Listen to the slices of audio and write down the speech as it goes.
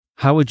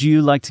How would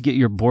you like to get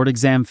your board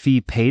exam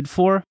fee paid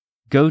for?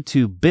 Go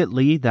to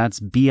bit.ly, that's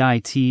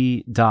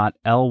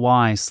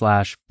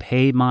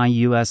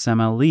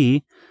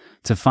bit.ly/paymyusmle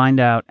to find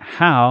out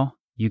how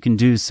you can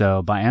do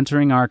so by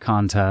entering our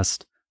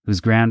contest,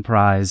 whose grand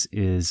prize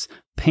is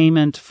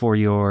payment for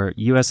your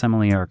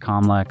USMLE or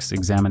COMLEX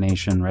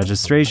examination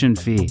registration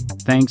fee,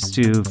 thanks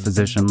to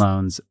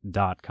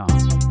physicianloans.com.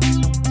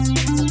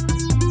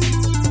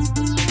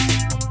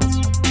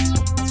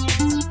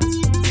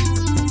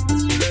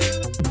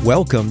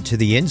 Welcome to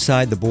the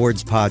Inside the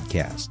Boards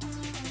podcast,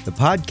 the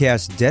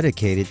podcast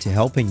dedicated to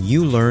helping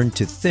you learn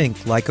to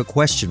think like a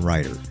question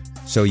writer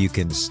so you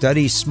can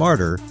study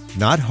smarter,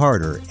 not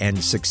harder,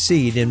 and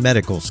succeed in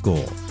medical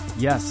school.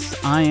 Yes,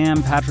 I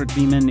am Patrick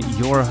Beeman,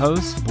 your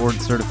host,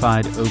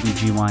 board-certified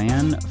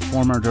OBGYN,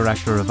 former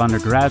director of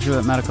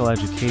undergraduate medical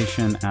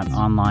education at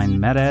Online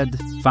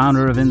MedEd,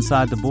 founder of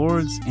Inside the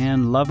Boards,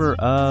 and lover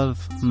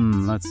of,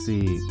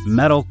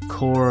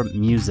 metalcore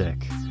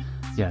music.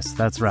 Yes,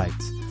 that's right.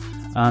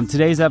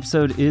 Today's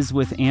episode is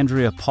with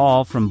Andrea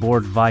Paul from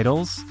Board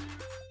Vitals,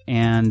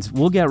 and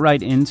we'll get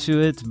right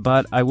into it,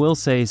 but I will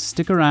say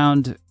stick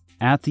around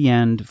at the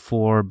end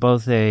for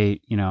both a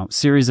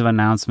series of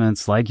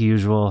announcements like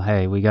usual.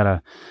 Hey, we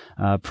got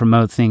to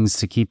promote things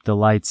to keep the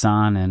lights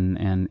on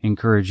and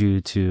encourage you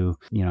to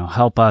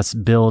help us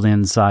build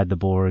Inside the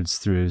Boards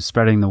through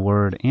spreading the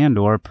word and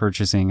or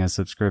purchasing a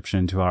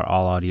subscription to our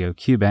all audio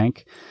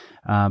QBank.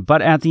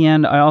 But at the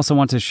end, I also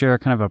want to share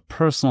kind of a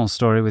personal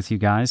story with you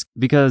guys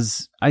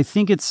because I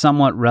think it's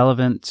somewhat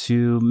relevant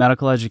to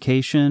medical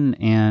education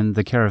and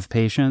the care of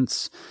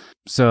patients.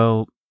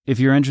 So if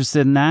you're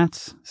interested in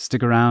that,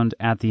 stick around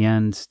at the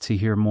end to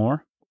hear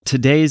more.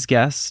 Today's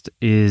guest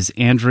is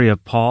Andrea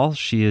Paul.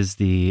 She is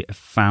the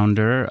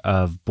founder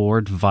of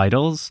Board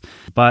Vitals,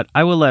 but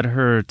I will let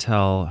her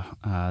tell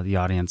the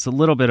audience a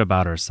little bit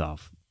about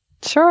herself.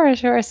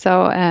 Sure.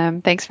 So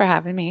thanks for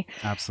having me.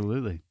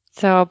 Absolutely.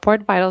 So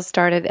Board Vitals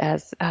started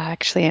as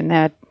actually in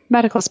the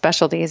medical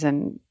specialties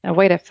and a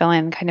way to fill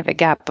in kind of a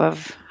gap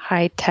of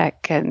high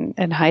tech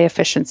and high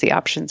efficiency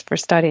options for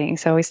studying.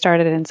 So we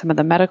started in some of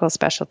the medical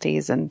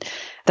specialties and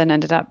then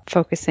ended up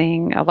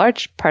focusing a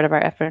large part of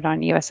our effort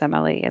on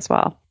USMLE as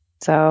well.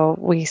 So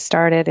we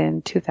started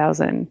in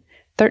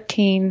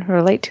 2013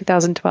 or late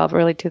 2012,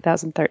 early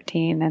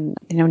 2013. And,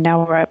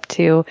 now we're up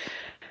to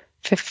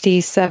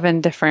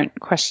 57 different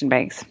question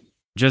banks.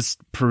 Just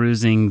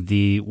perusing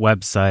the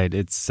website,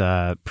 it's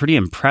pretty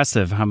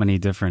impressive how many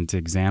different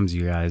exams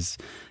you guys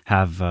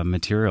have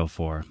material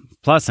for.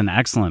 Plus an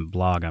excellent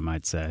blog, I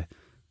might say.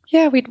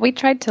 Yeah, we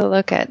tried to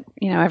look at,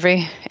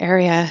 every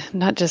area,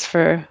 not just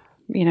for,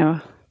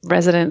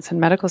 residents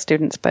and medical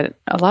students, but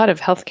a lot of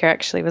healthcare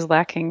actually was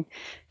lacking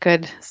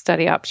good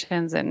study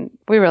options. And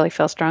we really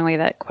feel strongly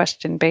that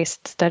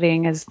question-based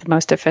studying is the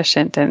most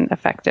efficient and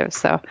effective.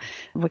 So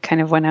we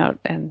kind of went out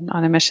and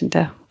on a mission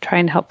to try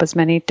and help as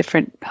many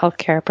different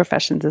healthcare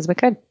professions as we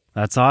could.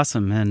 That's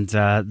awesome. And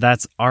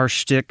that's our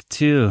shtick,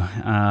 too.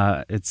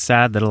 It's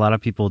sad that a lot of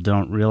people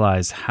don't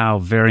realize how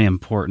very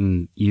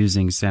important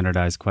using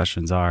standardized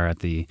questions are at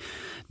the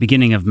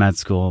beginning of med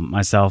school.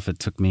 Myself, it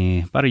took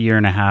me about 1.5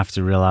 years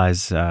to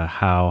realize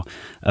how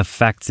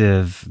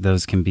effective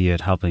those can be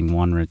at helping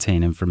one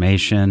retain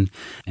information.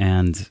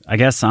 And I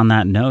guess on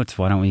that note,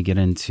 why don't we get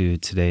into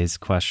today's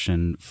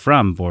question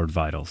from Board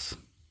Vitals?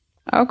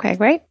 Okay,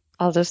 great.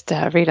 I'll just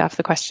read off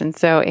the question.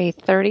 So a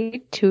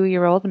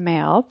 32-year-old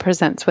male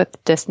presents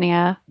with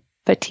dyspnea,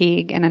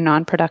 fatigue, and a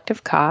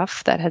non-productive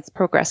cough that has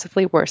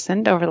progressively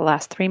worsened over the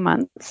last 3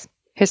 months.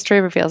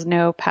 History reveals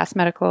no past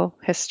medical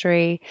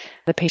history.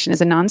 The patient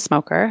is a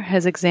non-smoker.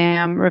 His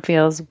exam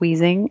reveals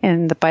wheezing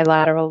in the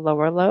bilateral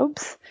lower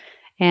lobes,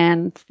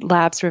 and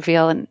labs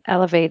reveal an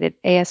elevated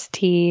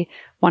AST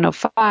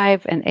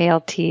 105 and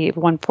ALT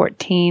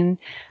 114.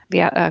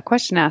 The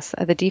question asks,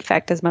 the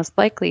defect is most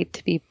likely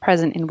to be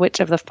present in which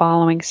of the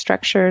following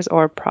structures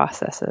or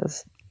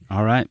processes?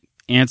 All right.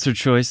 Answer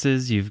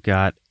choices. You've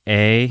got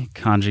A,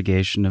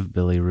 conjugation of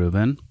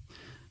bilirubin,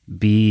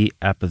 B,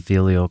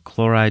 epithelial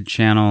chloride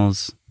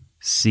channels,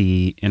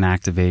 C,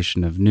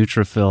 inactivation of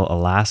neutrophil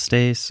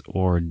elastase,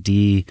 or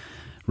D,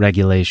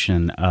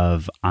 regulation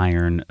of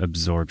iron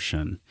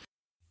absorption.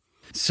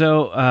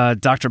 So,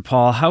 Dr.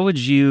 Paul, how would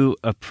you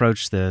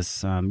approach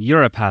this?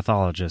 You're a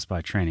pathologist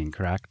by training,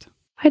 correct?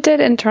 I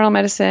did internal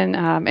medicine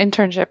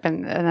internship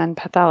and then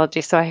pathology,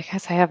 so I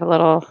guess I have a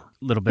little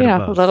bit of both.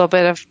 A little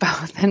bit of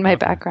both in my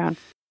background.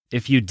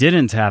 If you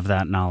didn't have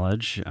that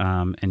knowledge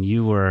and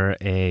you were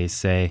a,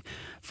 say,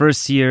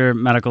 first-year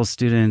medical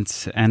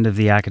student, end of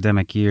the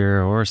academic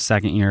year, or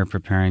second year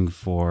preparing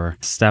for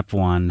step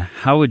one,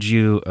 how would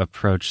you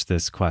approach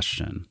this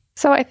question?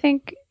 So I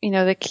think,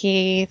 the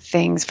key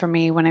things for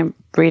me when I'm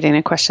reading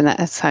a question that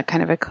is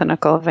kind of a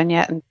clinical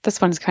vignette, and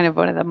this one's kind of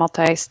one of the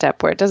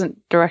multi-step where it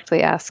doesn't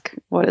directly ask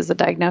what is the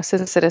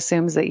diagnosis. It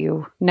assumes that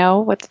you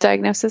know what the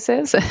diagnosis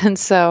is. And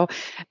so,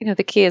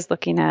 the key is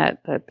looking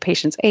at the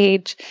patient's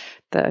age,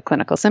 the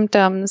clinical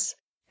symptoms,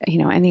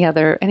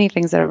 any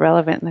things that are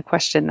relevant in the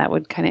question that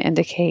would kind of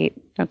indicate,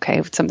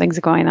 okay, something's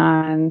going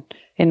on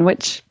in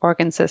which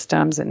organ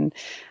systems, and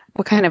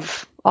what kind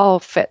of all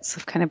fits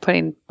of kind of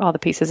putting all the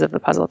pieces of the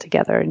puzzle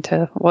together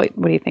into what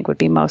do you think would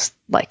be most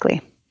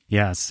likely?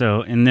 Yeah,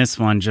 so in this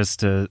one, just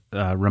to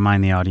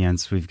remind the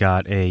audience, we've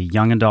got a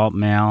young adult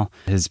male.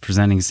 His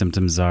presenting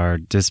symptoms are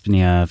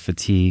dyspnea,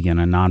 fatigue, and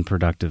a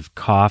non-productive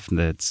cough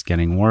that's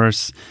getting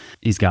worse.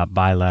 He's got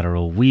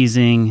bilateral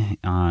wheezing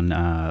on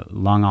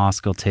lung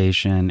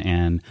auscultation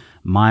and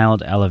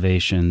mild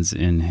elevations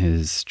in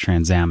his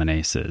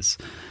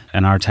transaminases.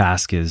 And our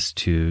task is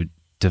to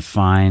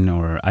define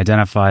or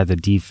identify the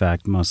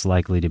defect most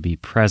likely to be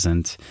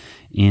present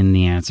in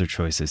the answer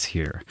choices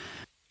here.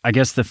 I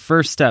guess the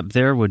first step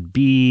there would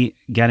be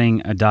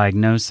getting a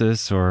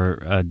diagnosis or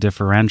a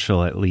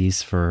differential, at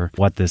least, for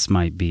what this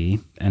might be,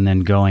 and then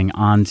going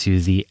on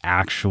to the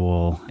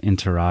actual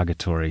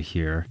interrogatory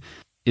here.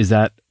 Is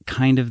that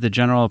kind of the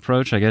general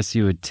approach I guess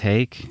you would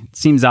take? It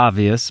seems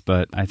obvious,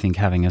 but I think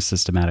having a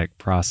systematic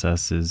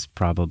process is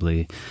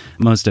probably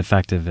most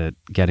effective at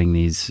getting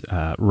these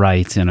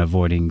right and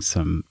avoiding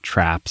some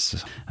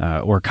traps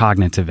or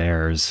cognitive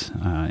errors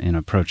in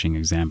approaching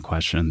exam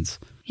questions.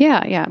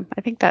 Yeah.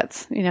 I think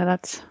that's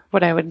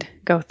what I would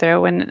go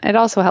through. And it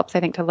also helps, I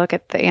think, to look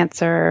at the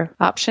answer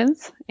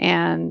options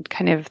and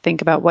kind of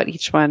think about what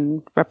each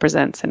one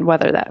represents and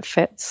whether that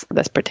fits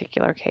this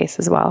particular case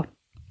as well.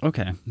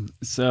 Okay.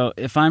 So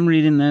if I'm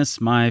reading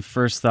this, my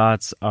first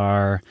thoughts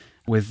are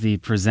with the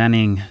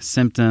presenting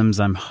symptoms.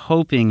 I'm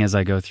hoping as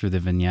I go through the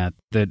vignette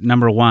that,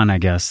 number one, I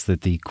guess,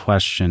 that the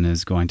question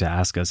is going to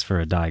ask us for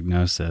a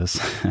diagnosis.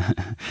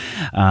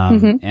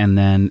 And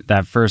then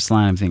that first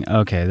line, I'm thinking,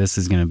 okay, this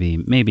is going to be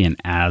maybe an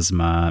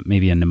asthma,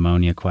 maybe a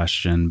pneumonia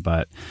question,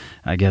 but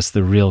I guess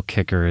the real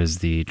kicker is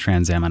the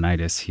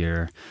transaminitis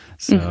here.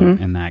 So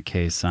in that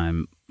case,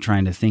 I'm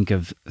trying to think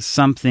of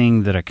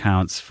something that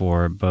accounts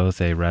for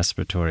both a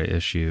respiratory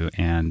issue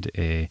and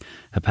a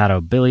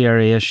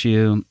hepatobiliary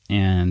issue.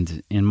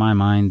 And in my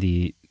mind,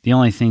 the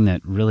only thing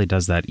that really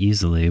does that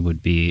easily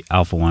would be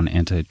alpha-1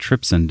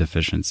 antitrypsin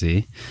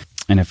deficiency.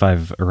 And if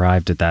I've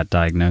arrived at that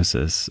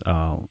diagnosis,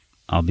 I'll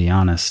be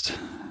honest,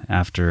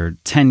 after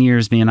 10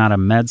 years being out of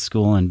med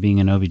school and being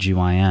an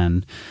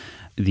OBGYN,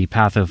 the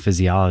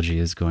pathophysiology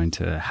is going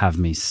to have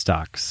me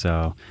stuck.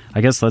 So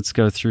I guess let's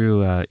go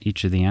through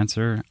each of the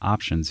answer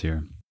options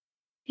here.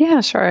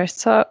 Yeah, sure.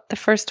 So the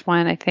first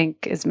one, I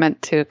think, is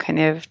meant to kind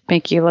of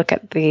make you look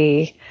at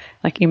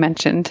like you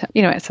mentioned,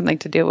 it's something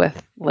to do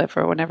with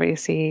liver whenever you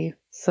see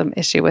some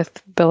issue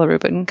with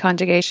bilirubin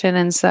conjugation.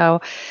 And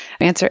so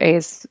answer A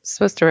is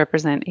supposed to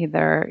represent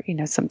either,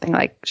 something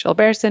like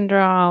Gilbert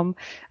syndrome,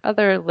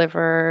 other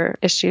liver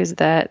issues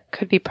that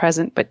could be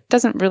present, but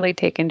doesn't really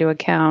take into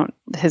account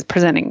his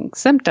presenting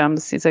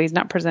symptoms. So he's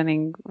not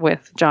presenting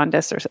with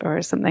jaundice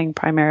or something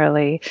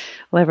primarily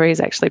liver. He's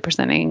actually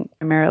presenting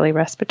primarily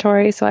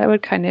respiratory. So I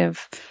would kind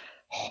of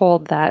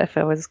hold that if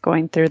I was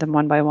going through them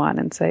one by one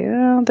and say,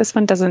 oh, this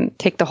one doesn't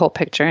take the whole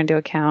picture into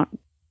account.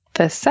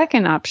 The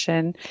second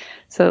option,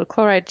 so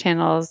chloride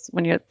channels,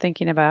 when you're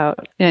thinking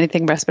about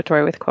anything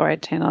respiratory with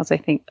chloride channels, I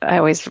think I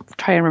always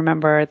try and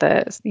remember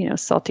the,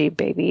 salty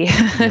baby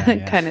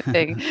kind of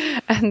thing.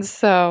 And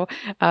so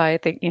I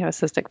think,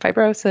 cystic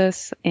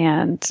fibrosis,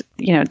 and,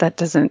 that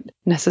doesn't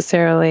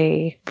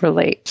necessarily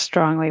relate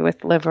strongly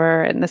with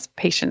liver. And this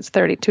patient's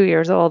 32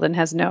 years old and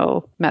has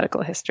no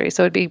medical history.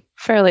 So it'd be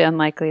fairly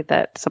unlikely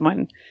that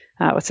someone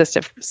with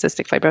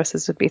cystic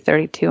fibrosis would be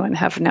 32 and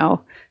have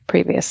no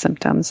previous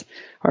symptoms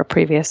or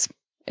previous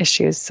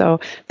issues. So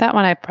that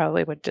one I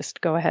probably would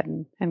just go ahead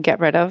and get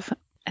rid of.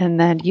 And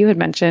then you had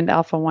mentioned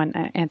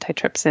alpha-1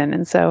 antitrypsin.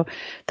 And so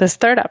this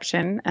third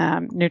option,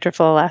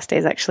 neutrophil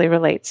elastase, actually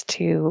relates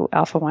to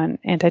alpha-1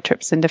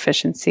 antitrypsin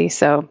deficiency.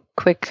 So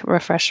quick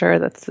refresher,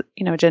 that's,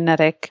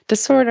 genetic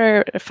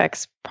disorder. It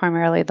affects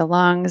primarily the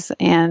lungs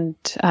and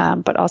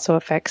but also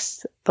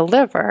affects the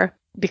liver.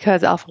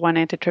 Because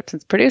alpha-1 antitrypsin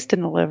is produced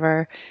in the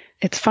liver,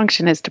 its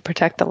function is to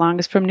protect the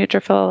lungs from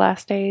neutrophil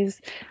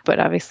elastase. But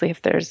obviously,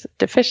 if there's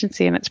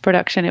deficiency in its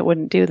production, it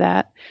wouldn't do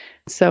that.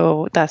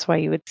 So that's why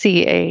you would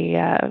see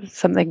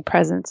something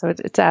present. So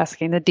it's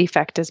asking the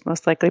defect is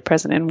most likely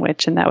present in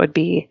which, and that would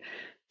be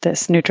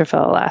this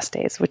neutrophil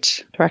elastase,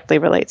 which directly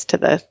relates to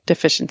the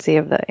deficiency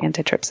of the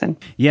antitrypsin.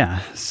 Yeah,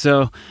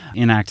 so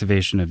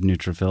inactivation of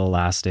neutrophil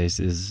elastase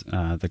is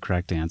the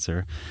correct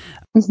answer.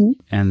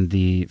 And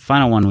the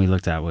final one we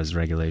looked at was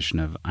regulation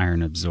of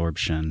iron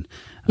absorption.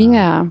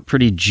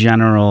 Pretty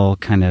general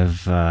kind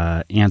of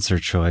answer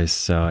choice.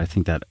 So I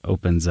think that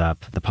opens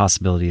up the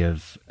possibility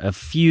of a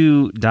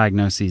few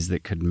diagnoses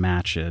that could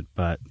match it.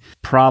 But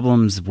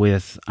problems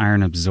with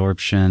iron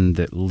absorption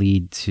that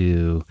lead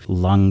to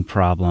lung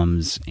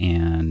problems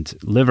and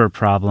liver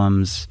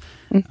problems.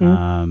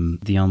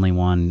 The only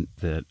one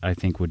that I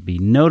think would be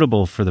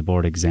notable for the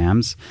board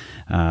exams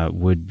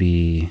would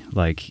be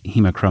like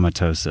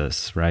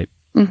hemochromatosis, right?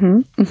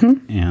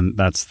 And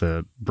that's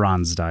the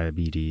bronze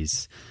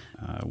diabetes,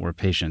 where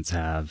patients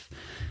have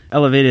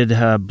elevated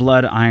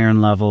blood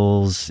iron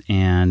levels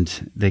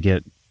and they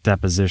get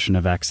deposition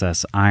of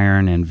excess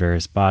iron in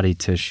various body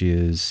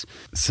tissues.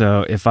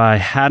 So if I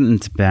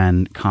hadn't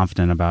been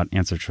confident about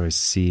answer choice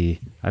C,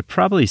 I'd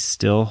probably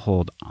still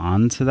hold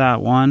on to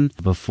that one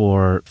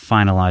before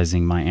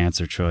finalizing my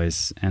answer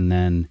choice. And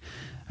then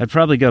I'd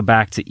probably go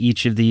back to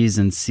each of these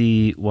and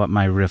see what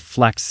my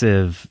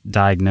reflexive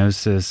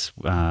diagnosis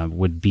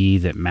would be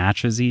that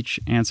matches each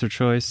answer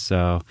choice.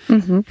 So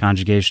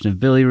conjugation of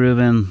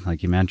bilirubin,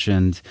 like you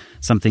mentioned,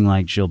 something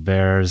like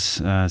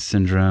Gilbert's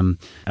syndrome,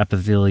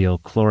 epithelial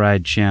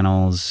chloride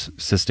channels,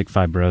 cystic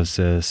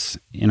fibrosis,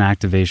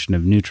 inactivation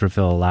of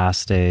neutrophil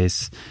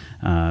elastase.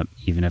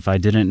 Even if I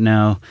didn't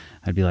know,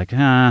 I'd be like,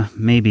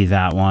 maybe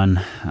that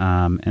one.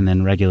 And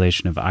then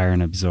regulation of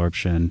iron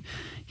absorption,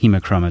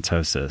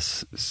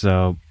 hemochromatosis.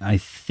 So I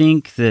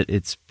think that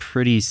it's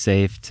pretty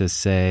safe to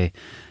say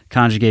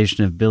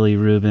conjugation of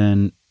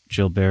bilirubin,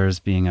 Gilbert's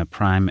being a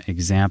prime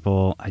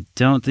example. I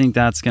don't think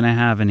that's going to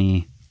have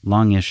any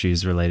lung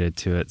issues related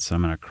to it, so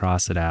I'm going to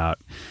cross it out.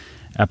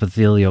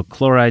 Epithelial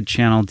chloride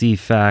channel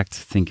defect,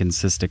 thinking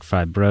cystic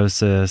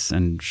fibrosis,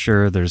 and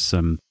sure, there's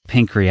some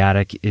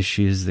pancreatic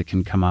issues that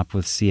can come up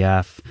with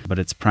CF, but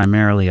it's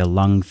primarily a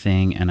lung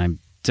thing, and I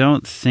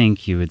don't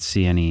think you would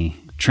see any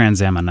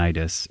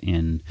transaminitis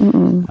in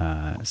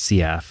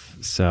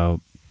CF.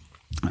 So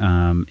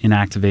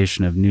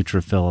inactivation of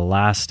neutrophil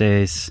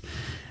elastase.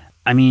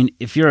 I mean,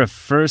 if you're a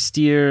first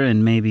year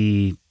and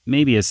maybe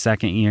a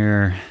second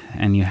year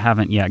and you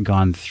haven't yet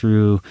gone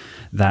through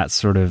that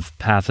sort of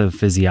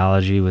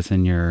pathophysiology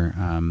within your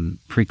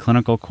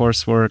preclinical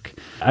coursework,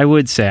 I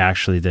would say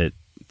actually that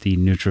the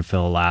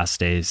neutrophil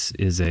elastase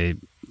is a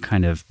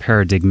kind of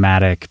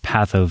paradigmatic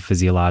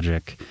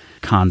pathophysiologic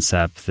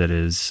concept that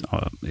is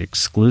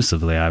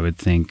exclusively, I would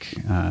think,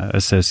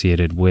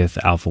 associated with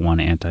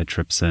alpha-1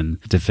 antitrypsin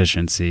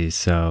deficiency.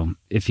 So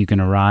if you can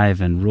arrive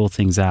and rule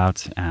things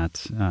out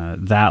at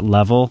that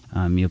level,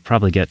 you'll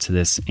probably get to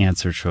this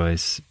answer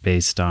choice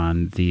based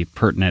on the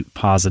pertinent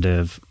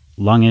positive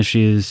lung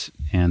issues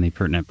and the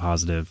pertinent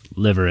positive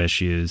liver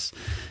issues.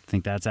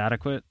 Think that's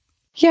adequate?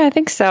 Yeah, I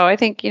think so. I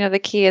think, the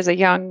key is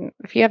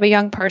if you have a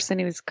young person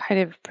who's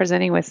kind of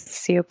presenting with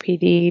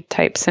COPD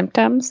type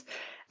symptoms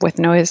with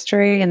no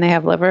history and they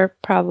have liver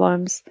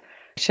problems,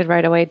 you should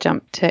right away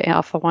jump to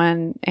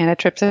alpha-1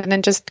 antitrypsin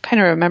and just kind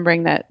of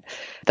remembering that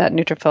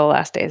neutrophil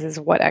elastase is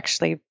what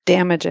actually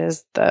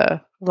damages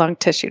the lung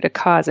tissue to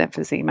cause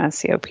emphysema,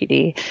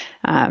 COPD.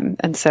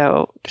 And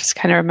so just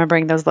kind of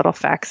remembering those little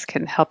facts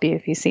can help you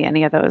if you see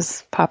any of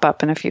those pop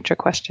up in a future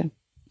question.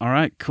 All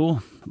right,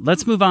 cool.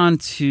 Let's move on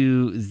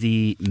to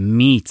the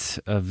meat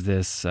of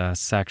this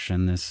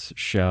section, this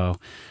show,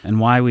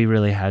 and why we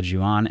really had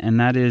you on, and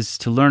that is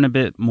to learn a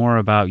bit more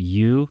about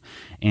you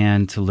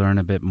and to learn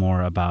a bit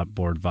more about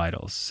Board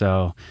Vitals.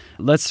 So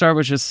let's start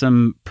with just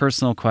some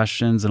personal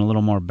questions and a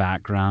little more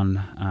background.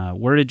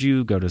 Where did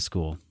you go to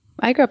school?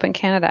 I grew up in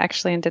Canada,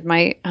 actually, and did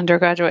my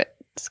undergraduate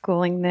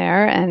schooling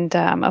there and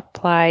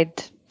applied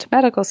to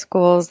medical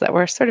schools that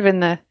were sort of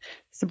in the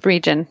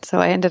sub-region. So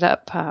I ended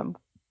up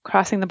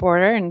crossing the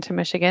border into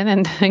Michigan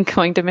and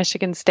going to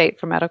Michigan State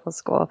for medical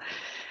school.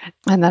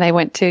 And then I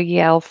went to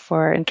Yale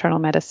for internal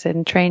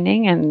medicine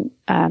training and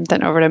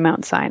then over to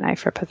Mount Sinai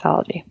for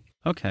pathology.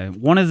 Okay.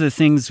 One of the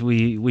things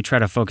we try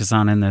to focus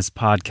on in this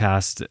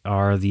podcast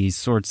are the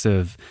sorts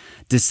of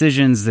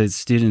decisions that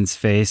students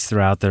face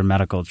throughout their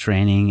medical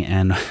training.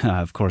 And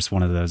of course,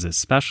 one of those is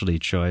specialty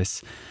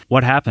choice.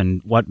 What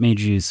happened? What made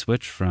you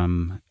switch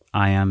from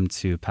IM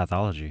to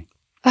pathology?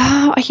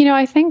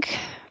 I think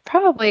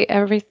probably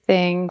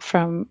everything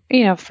from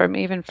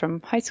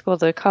high school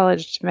to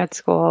college to med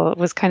school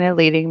was kind of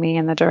leading me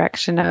in the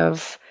direction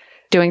of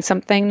doing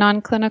something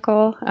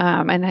non-clinical.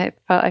 And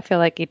I feel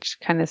like each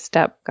kind of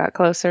step got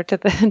closer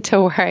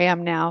to where I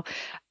am now.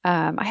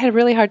 I had a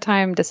really hard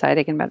time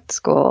deciding in med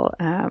school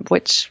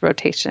which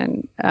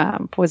rotation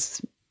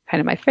was kind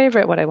of my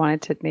favorite, what I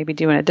wanted to maybe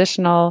do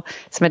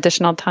some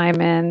additional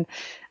time in.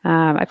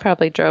 I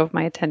probably drove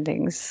my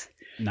attendings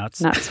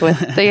nuts with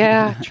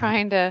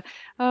trying to,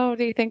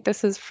 do you think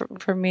this is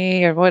for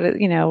me, or what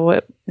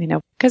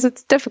because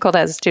it's difficult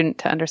as a student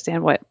to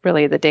understand what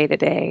really the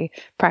day-to-day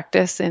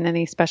practice in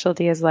any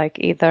specialty is like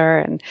either.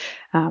 And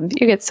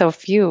you get so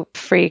few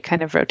free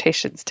kind of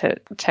rotations to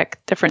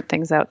check different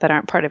things out that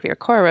aren't part of your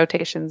core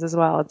rotations as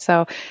well. And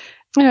so,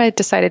 I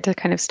decided to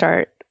kind of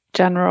start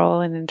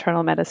general and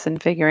internal medicine,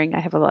 figuring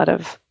there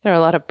are a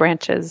lot of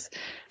branches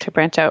to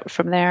branch out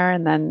from there.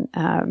 And then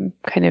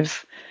kind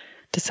of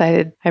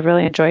decided I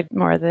really enjoyed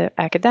more of the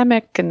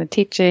academic and the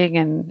teaching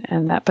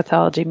and that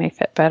pathology may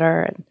fit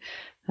better.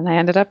 And I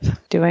ended up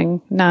doing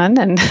none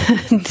and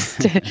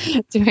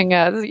doing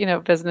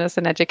a, business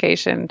and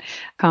education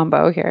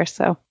combo here.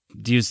 So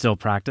do you still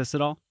practice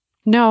at all?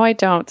 No, I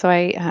don't. So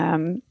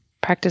I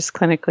practiced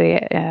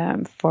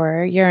clinically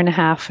for a year and a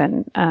half.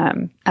 And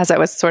as I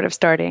was sort of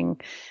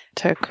starting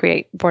to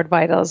create Board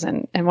Vitals,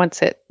 and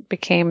once it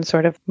became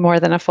sort of more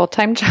than a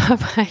full-time job,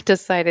 I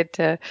decided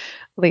to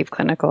leave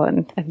clinical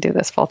and do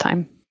this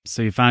full-time.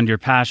 So you found your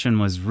passion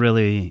was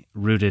really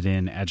rooted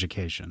in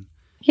education.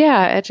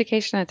 Yeah,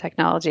 education and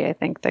technology. I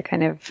think the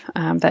kind of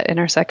that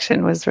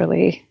intersection was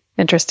really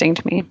interesting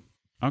to me.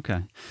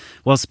 Okay.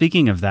 Well,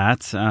 speaking of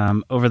that,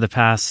 over the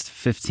past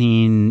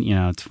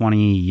 15,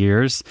 20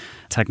 years,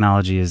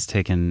 technology has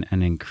taken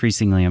an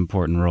increasingly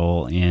important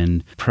role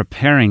in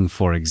preparing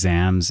for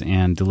exams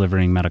and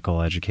delivering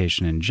medical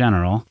education in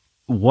general.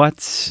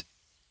 What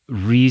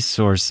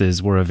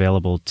resources were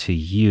available to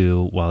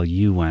you while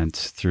you went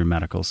through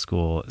medical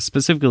school,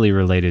 specifically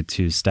related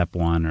to Step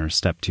 1 or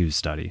Step 2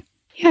 study?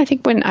 Yeah, I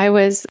think when I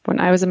was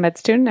a med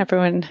student,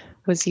 everyone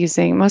was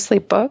using mostly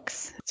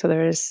books. So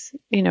there's,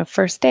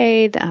 first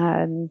aid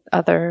and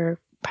other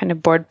kind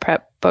of board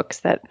prep books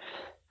that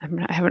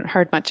I haven't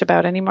heard much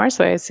about anymore.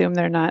 So I assume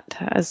they're not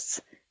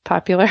as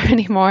popular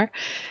anymore.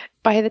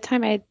 By the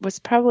time I was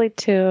probably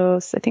I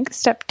think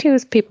Step 2,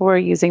 people were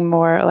using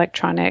more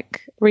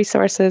electronic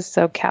resources.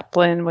 So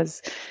Kaplan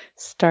was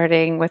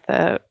starting with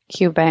a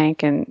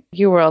QBank, and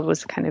UWorld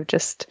was kind of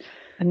just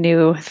a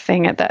new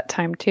thing at that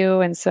time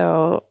too. And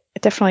so I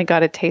definitely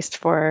got a taste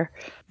for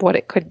what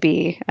it could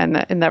be,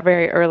 and in the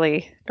very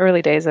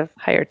early days of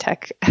higher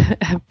tech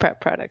prep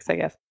products, I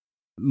guess.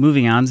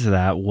 Moving on to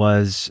that,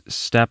 was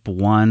Step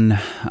 1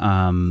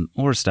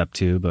 or Step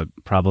 2, but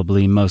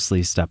probably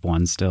mostly Step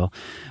 1 still,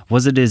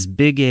 was it as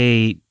big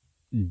a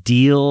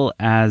deal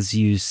as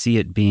you see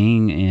it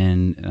being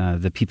in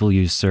the people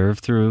you serve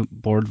through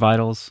Board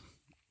Vitals?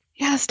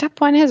 Yeah,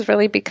 Step 1 has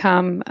really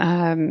become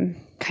the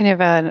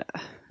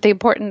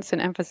importance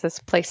and emphasis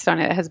placed on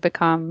it has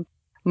become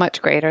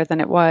much greater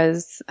than it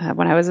was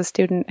when I was a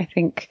student. I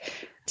think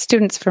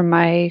students from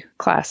my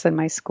class in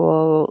my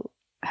school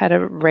had a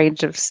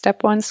range of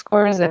Step 1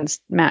 scores and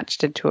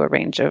matched into a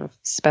range of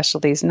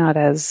specialties, not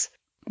as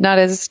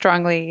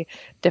strongly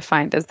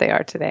defined as they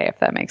are today, if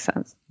that makes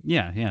sense.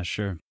 Yeah,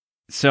 sure.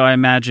 So I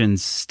imagine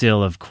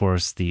still, of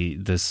course,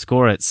 the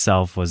score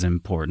itself was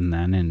important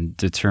then in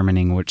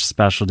determining which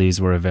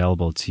specialties were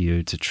available to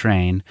you to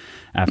train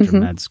after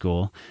med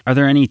school. Are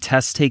there any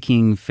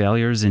test-taking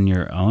failures in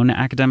your own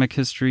academic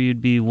history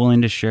you'd be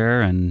willing to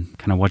share, and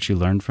kind of what you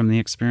learned from the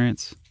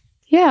experience?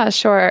 Yeah,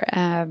 sure.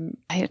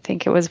 I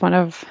think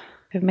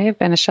it may have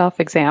been a shelf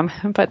exam,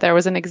 but there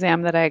was an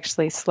exam that I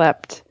actually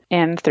slept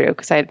in through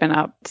because I had been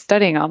up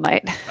studying all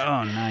night.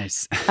 Oh,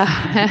 nice.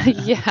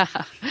 Yeah.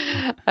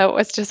 It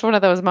was just one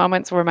of those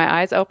moments where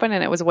my eyes opened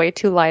and it was way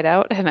too light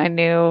out, and I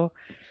knew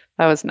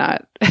that was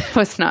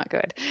not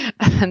good.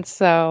 And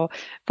so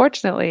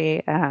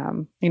fortunately,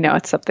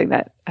 it's something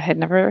that I had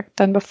never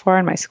done before,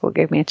 and my school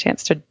gave me a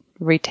chance to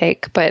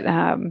retake. But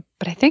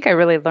I think I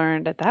really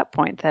learned at that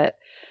point that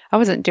I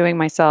wasn't doing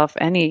myself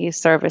any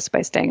service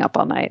by staying up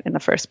all night in the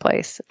first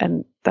place.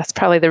 And that's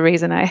probably the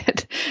reason I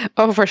had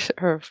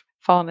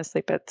fallen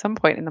asleep at some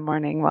point in the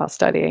morning while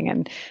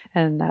studying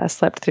and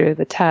slept through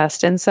the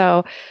test. And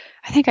so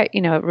I think I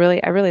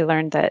really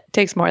learned that it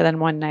takes more than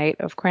one night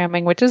of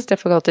cramming, which is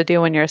difficult to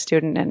do when you're a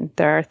student and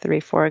there are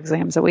 3-4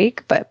 exams a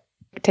week, but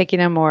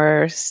taking a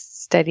more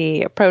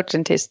steady approach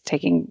and just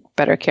taking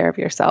better care of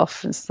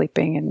yourself and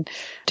sleeping and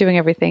doing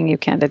everything you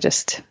can to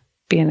just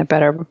be in a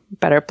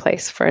better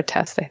place for a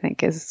test, I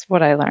think, is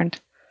what I learned.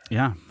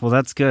 Yeah, well,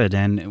 that's good.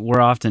 And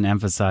we're often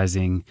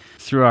emphasizing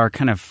through our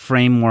kind of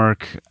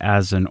framework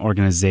as an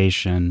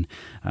organization,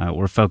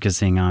 we're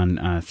focusing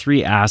on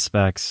 3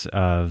 aspects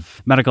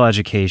of medical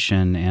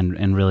education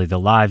and really the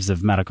lives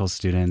of medical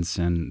students.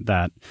 And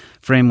that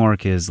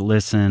framework is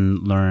listen,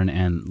 learn,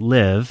 and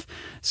live.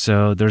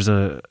 So there's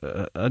a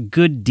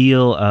good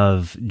deal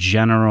of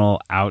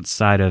general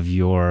outside of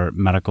your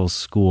medical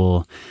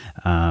school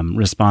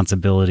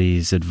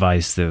responsibilities,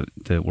 advice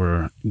that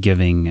we're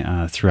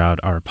giving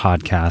throughout our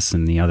podcast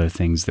and the other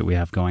things that we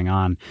have going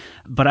on.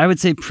 But I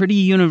would say pretty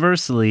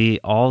universally,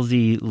 all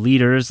the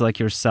leaders like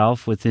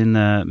yourself within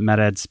the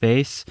med-ed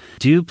space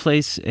do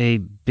place a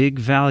big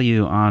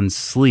value on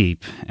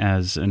sleep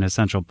as an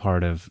essential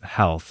part of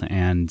health.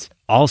 And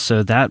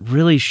also, that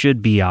really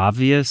should be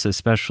obvious,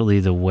 especially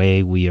the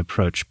way we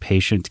approach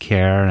patient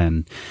care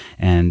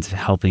and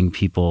helping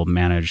people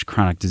manage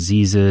chronic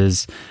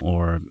diseases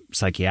or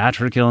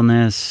psychiatric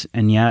illness.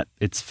 And yet,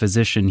 it's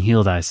physician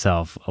heal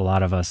thyself. A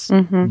lot of us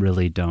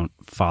really don't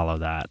follow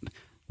that.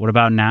 What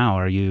about now?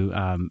 Are you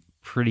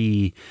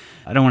pretty,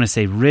 I don't want to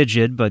say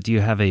rigid, but do you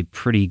have a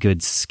pretty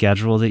good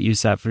schedule that you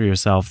set for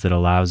yourself that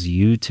allows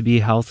you to be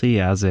healthy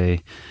as a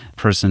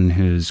person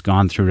who's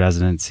gone through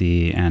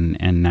residency and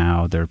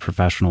now their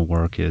professional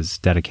work is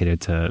dedicated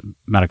to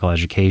medical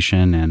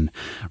education and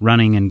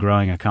running and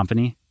growing a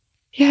company?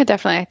 Yeah,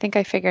 definitely. I think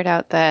I figured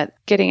out that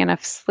getting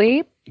enough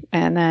sleep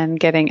and then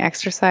getting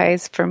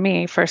exercise for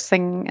me first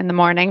thing in the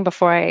morning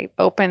before I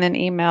open an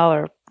email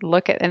or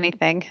look at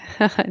anything,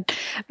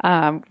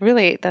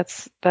 really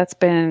that's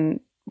been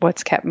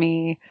what's kept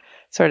me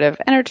sort of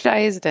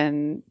energized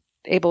and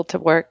able to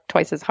work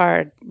twice as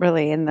hard,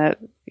 really. In the,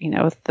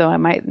 though I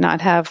might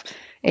not have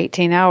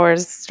 18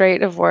 hours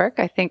straight of work,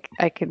 I think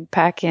I can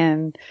pack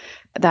in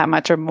that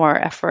much or more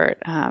effort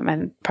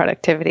and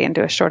productivity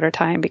into a shorter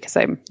time because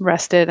I'm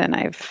rested and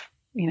I've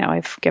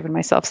given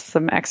myself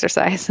some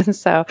exercise. And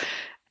so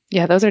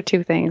Yeah, those are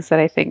two things that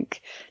I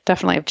think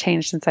definitely have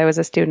changed since I was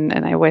a student,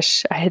 and I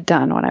wish I had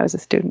done when I was a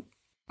student.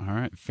 All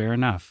right, fair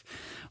enough.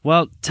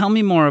 Well, tell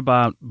me more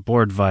about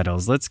Board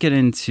Vitals. Let's get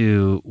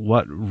into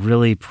what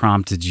really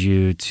prompted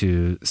you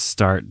to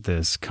start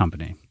this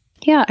company.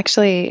 Yeah,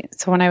 actually,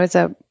 so when I was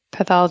a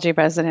pathology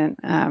resident,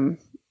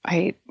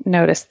 I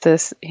noticed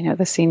this,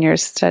 the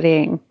seniors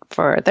studying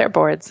for their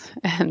boards,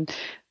 and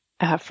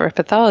for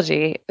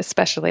pathology,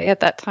 especially at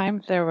that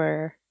time, there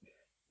were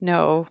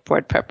no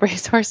board prep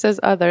resources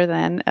other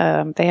than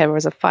there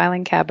was a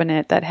filing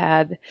cabinet that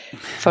had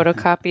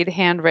photocopied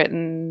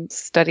handwritten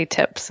study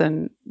tips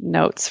and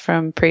notes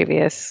from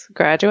previous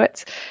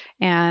graduates.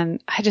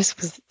 And I just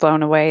was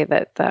blown away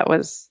that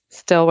was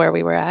still where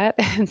we were at.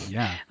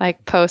 Yeah.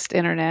 Like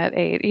post-internet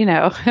age,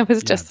 it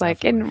was just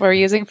and we're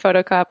using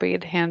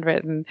photocopied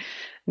handwritten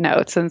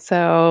notes. And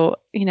so,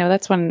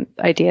 that's when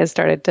ideas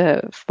started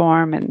to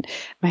form. And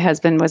my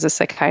husband was a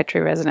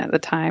psychiatry resident at the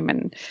time,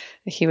 and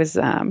he was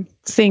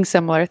seeing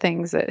similar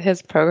things at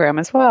his program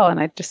as well. And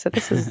I just said,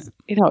 this is,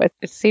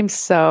 it seems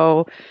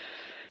so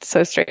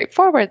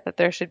straightforward that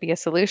there should be a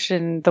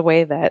solution the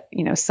way that,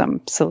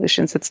 some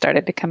solutions had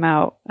started to come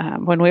out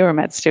when we were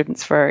med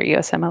students for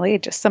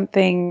USMLE, just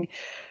something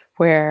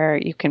where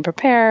you can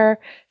prepare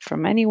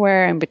from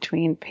anywhere in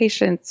between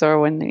patients, or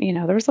when,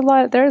 there's a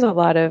lot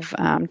of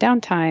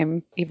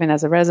downtime, even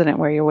as a resident,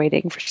 where you're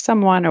waiting for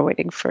someone or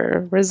waiting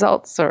for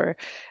results, or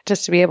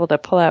just to be able to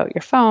pull out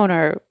your phone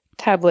or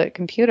tablet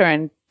computer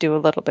and do a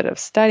little bit of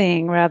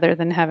studying rather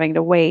than having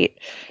to wait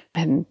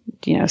and,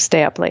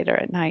 stay up later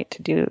at night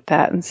to do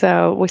that. And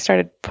so we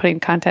started putting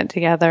content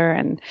together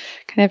and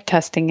kind of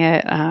testing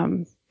it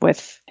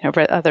with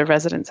other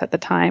residents at the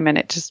time, and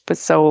it just was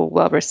so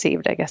well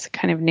received. I guess it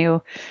kind of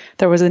knew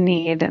there was a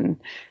need and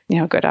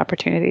good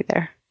opportunity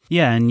there.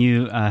 Yeah, and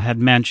you had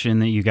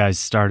mentioned that you guys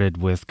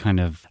started with kind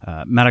of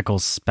medical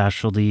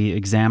specialty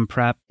exam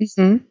prep.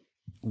 Mm-hmm.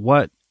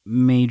 What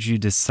made you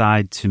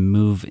decide to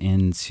move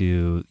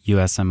into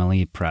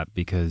USMLE prep?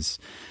 Because,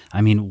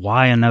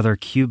 why another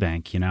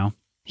QBank,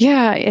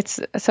 Yeah, it's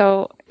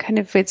so kind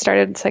of, we'd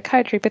started in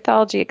psychiatry,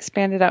 pathology,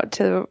 expanded out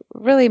to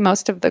really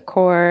most of the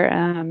core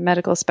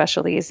medical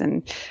specialties.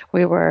 And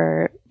we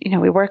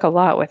work a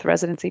lot with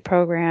residency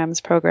programs,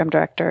 program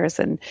directors,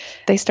 and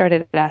they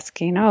started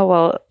asking,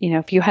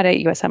 if you had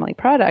a USMLE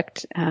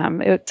product,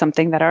 it's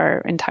something that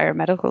our entire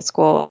medical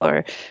school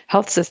or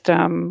health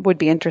system would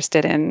be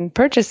interested in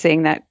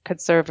purchasing that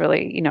could serve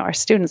really, our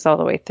students all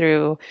the way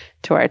through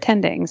to our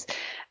attendings.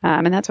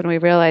 And that's when we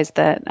realized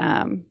that,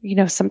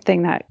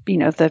 something that,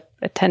 the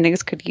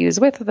attendings could use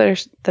with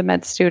the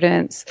med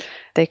students,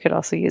 they could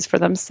also use for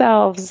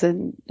themselves.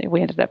 And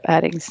we ended up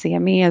adding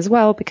CME as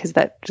well, because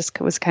that just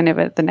was kind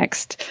of the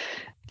next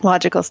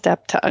logical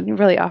step to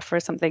really offer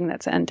something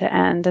that's end to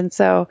end. And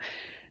so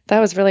that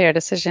was really our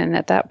decision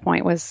at that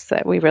point, was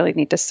that we really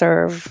need to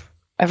serve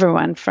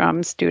everyone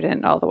from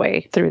student all the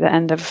way through the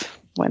end of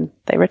when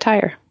they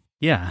retire.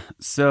 Yeah.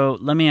 So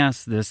let me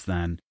ask this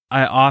then.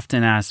 I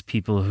often ask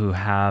people who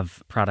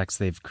have products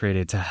they've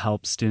created to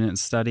help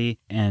students study.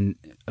 And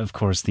of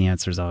course, the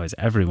answer is always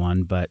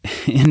everyone. But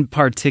in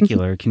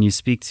particular, can you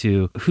speak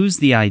to who's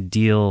the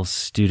ideal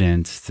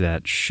student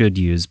that should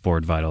use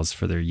Board Vitals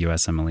for their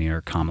USMLE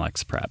or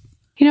COMLEX prep?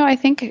 I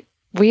think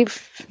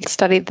we've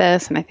studied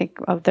this, and I think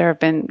there have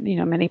been,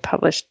 many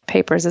published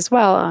papers as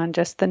well on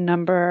just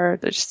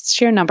the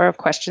sheer number of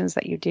questions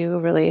that you do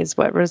really is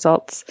what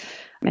results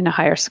in a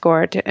higher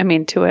score.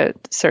 To a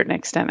certain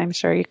extent, I'm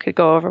sure you could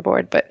go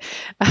overboard, but,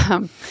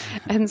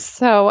 and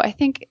so I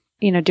think,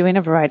 doing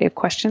a variety of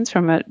questions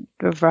from a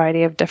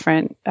variety of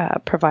different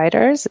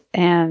providers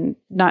and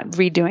not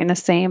redoing the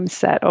same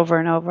set over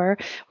and over,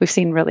 we've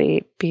seen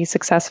really be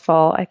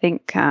successful. I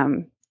think,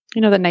 the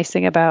nice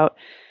thing about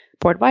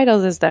Board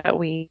Vitals is that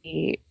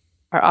we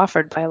are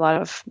offered by a lot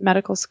of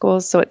medical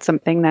schools. So it's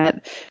something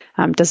that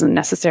doesn't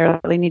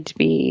necessarily need to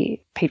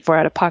be paid for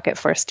out of pocket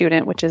for a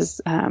student, which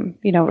is,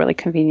 really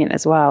convenient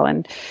as well.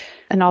 And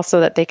also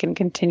that they can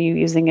continue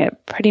using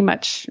it pretty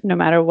much no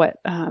matter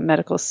what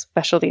medical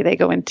specialty they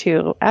go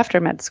into after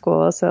med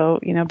school. So,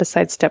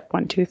 besides step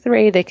 1, 2,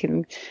 3, they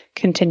can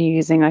continue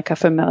using like a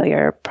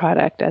familiar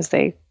product as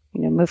they,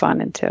 move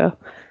on into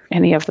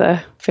any of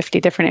the 50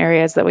 different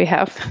areas that we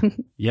have.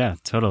 Yeah,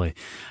 totally.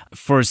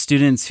 For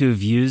students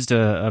who've used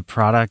a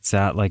product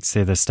at, like,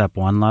 say, the step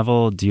 1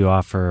 level, do you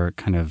offer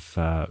kind of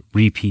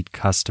repeat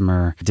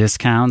customer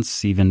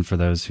discounts, even for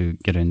those who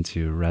get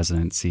into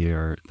residency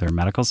or their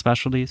medical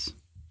specialties?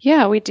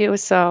 Yeah, we do.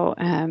 So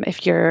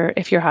if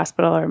your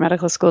hospital or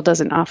medical school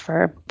doesn't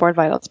offer Board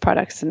Vitals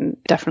products, and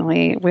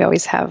definitely we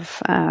always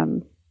have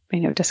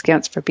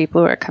discounts for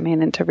people who are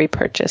coming in to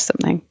repurchase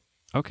something.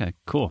 Okay,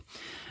 cool.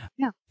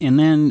 Yeah. And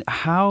then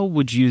how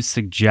would you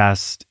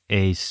suggest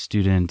a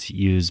student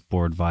use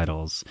Board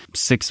Vitals?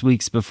 6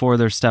 weeks before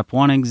their step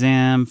 1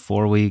 exam,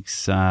 4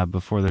 weeks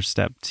before their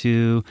step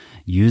 2,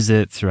 use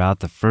it throughout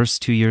the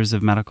first 2 years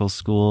of medical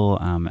school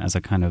as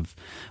a kind of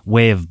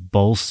way of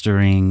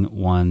bolstering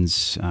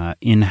one's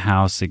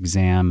in-house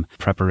exam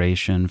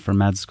preparation for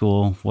med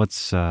school.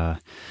 What's kind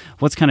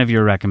of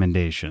your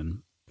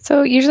recommendation?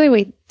 So usually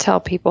we tell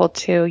people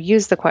to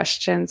use the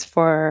questions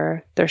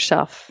for their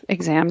shelf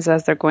exams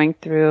as they're going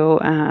through,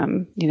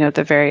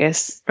 the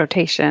various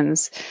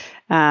rotations,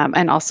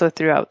 and also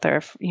throughout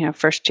their,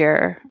 first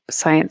year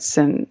science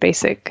and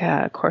basic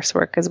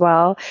coursework as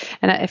well.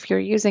 And if you're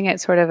using it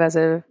sort of as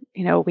a,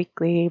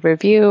 weekly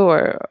review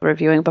or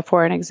reviewing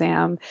before an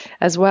exam,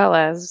 as well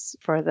as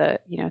for the,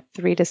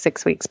 3 to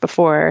 6 weeks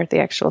before the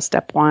actual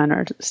step 1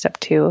 or step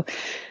 2,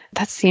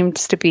 that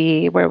seems to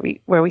be where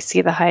we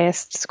see the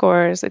highest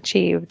scores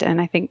achieved. And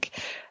I think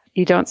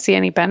you don't see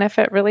any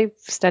benefit really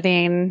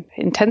studying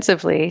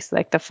intensively, so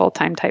like the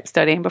full-time type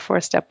studying before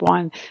step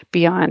 1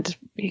 beyond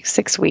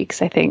 6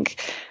 weeks. I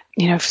think,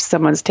 if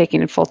someone's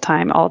taking it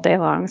full-time all day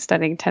long,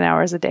 studying 10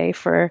 hours a day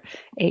for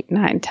 8,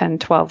 9, 10,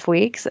 12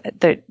 weeks,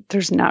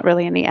 there's not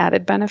really any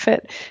added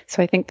benefit.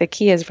 So I think the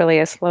key is really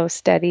a slow,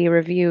 steady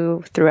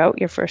review throughout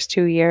your first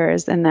 2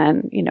 years, and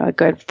then, a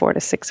good 4 to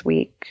 6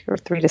 week or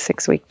 3 to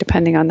 6 week,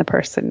 depending on the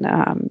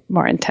person,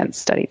 more intense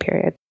study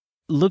period.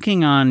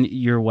 Looking on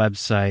your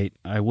website,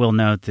 I will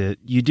note that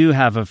you do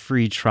have a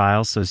free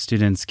trial so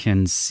students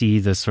can see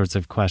the sorts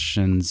of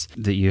questions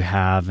that you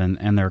have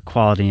and their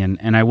quality.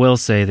 And I will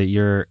say that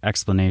your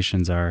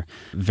explanations are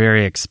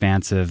very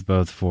expansive,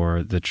 both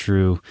for the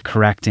true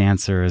correct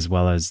answer as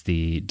well as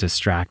the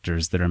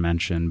distractors that are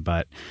mentioned.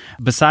 But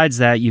besides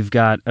that, you've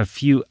got a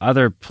few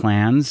other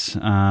plans.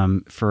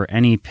 For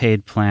any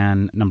paid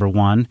plan, number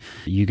 1,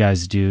 you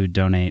guys do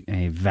donate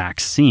a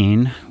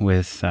vaccine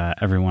with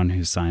everyone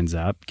who signs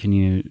up. Can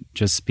you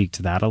just speak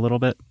to that a little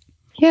bit?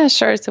 Yeah,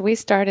 sure. So we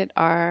started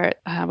our,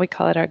 we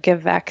call it our Give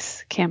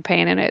Vax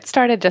campaign. And it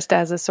started just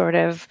as a sort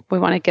of, we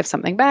want to give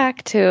something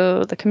back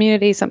to the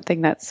community, something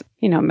that's,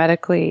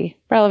 medically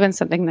relevant,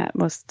 something that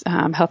most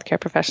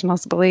healthcare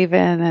professionals believe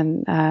in,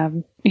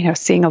 and,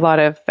 seeing a lot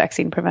of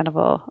vaccine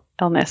preventable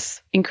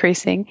illness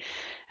increasing.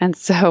 And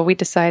so we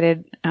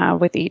decided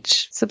with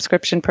each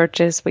subscription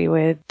purchase, we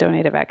would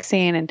donate a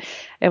vaccine. And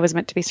it was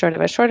meant to be sort of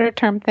a shorter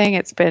term thing.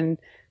 It's been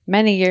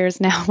many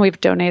years now.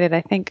 We've donated,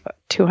 I think,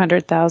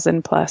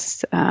 200,000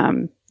 plus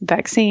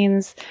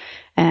vaccines.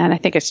 And I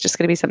think it's just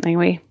going to be something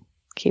we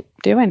keep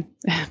doing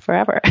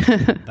forever.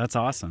 That's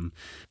awesome.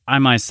 I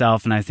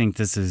myself, and I think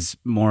this is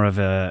more of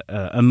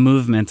a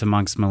movement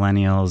amongst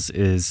millennials,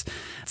 is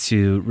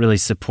to really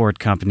support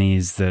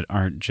companies that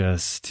aren't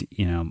just,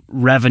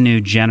 revenue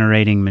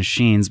generating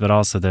machines, but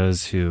also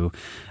those who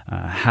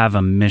have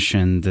a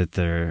mission that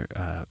they're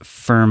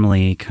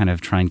firmly kind of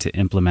trying to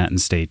implement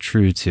and stay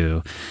true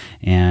to.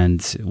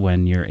 And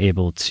when you're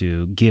able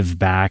to give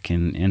back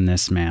in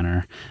this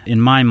manner,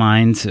 in my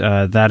mind,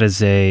 that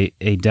is a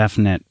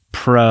definite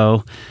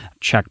pro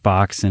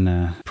checkbox in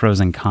a pros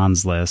and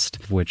cons list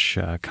of which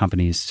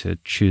companies to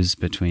choose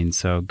between.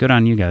 So good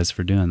on you guys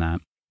for doing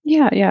that.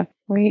 Yeah,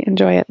 we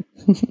enjoy it.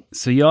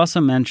 So you also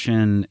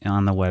mention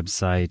on the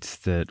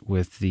website that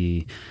with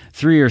the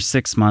 3 or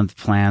 6 month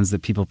plans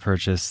that people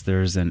purchase,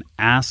 there's an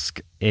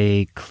Ask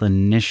a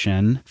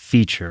Clinician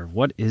feature.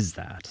 What is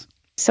that?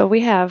 So we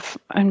have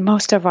on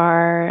most of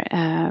our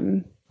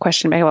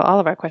question bank,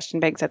 all of our question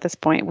banks at this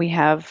point, we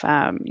have,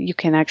 you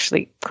can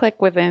actually click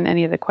within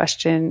any of the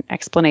question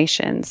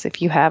explanations.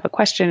 If you have a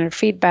question or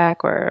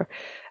feedback or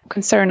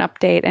concern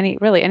update,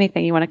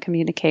 anything you want to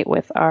communicate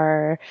with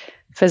our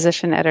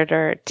physician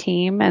editor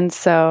team. And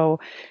so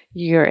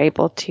you're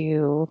able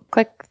to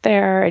click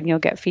there and you'll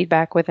get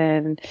feedback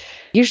within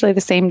usually the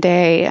same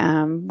day.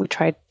 We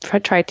try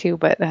to,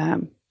 but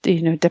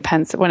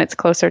depends when it's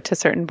closer to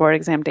certain board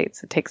exam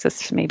dates. It takes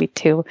us maybe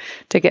 2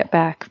 to get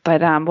back,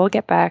 but we'll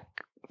get back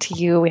to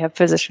you. We have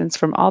physicians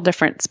from all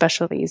different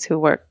specialties who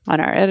work on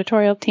our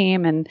editorial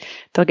team, and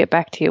they'll get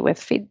back to you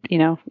with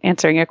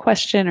answering your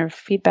question or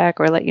feedback,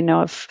 or let you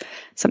know if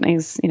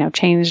something's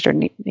changed or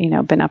been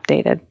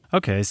updated.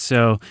 Okay,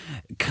 so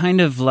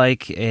kind of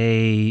like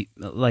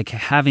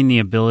having the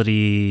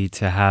ability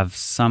to have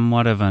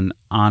somewhat of an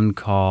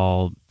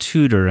on-call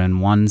tutor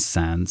in one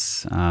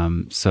sense.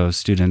 So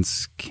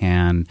students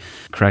can,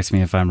 correct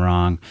me if I'm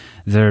wrong,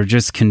 they're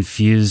just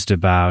confused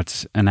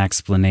about an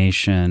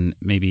explanation,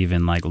 maybe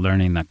even like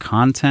learning the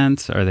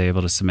content. Are they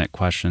able to submit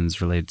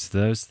questions related to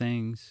those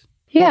things?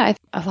 Yeah,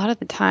 a lot of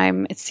the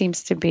time it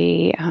seems to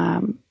be,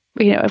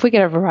 if we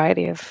get a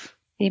variety of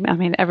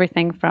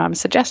everything from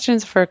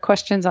suggestions for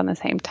questions on the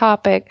same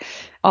topic,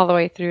 all the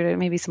way through to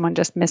maybe someone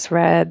just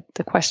misread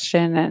the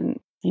question and,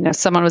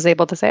 someone was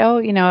able to say,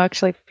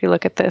 actually, if you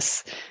look at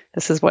this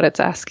is what it's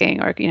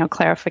asking, or,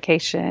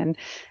 clarification,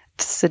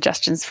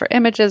 suggestions for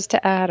images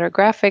to add or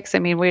graphics.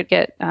 We'd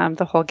get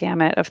the whole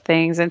gamut of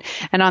things. And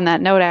on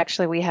that note,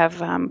 actually, we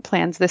have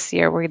plans this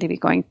year. We're going to be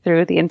going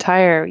through the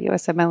entire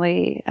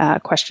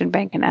USMLE question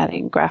bank and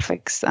adding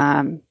graphics,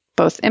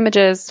 both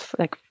images,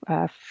 like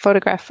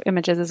photograph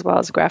images, as well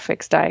as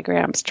graphics,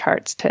 diagrams,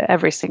 charts to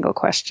every single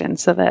question,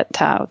 so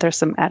that there's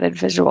some added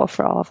visual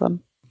for all of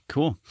them.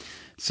 Cool.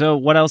 So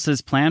what else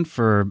is planned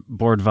for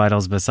Board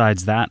Vitals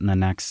besides that in the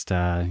next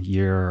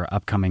year or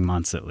upcoming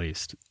months at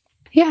least?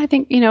 Yeah, I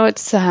think,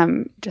 it's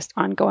just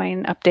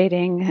ongoing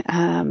updating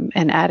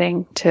and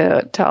adding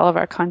to all of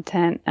our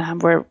content.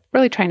 We're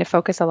really trying to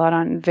focus a lot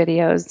on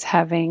videos,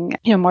 having,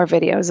 more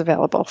videos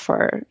available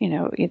for,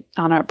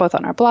 both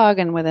on our blog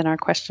and within our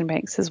question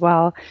banks as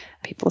well.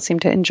 People seem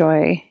to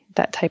enjoy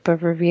that type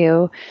of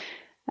review.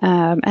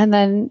 And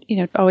then,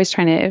 always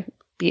trying to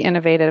be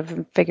innovative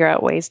and figure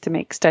out ways to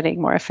make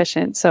studying more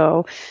efficient.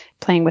 So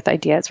playing with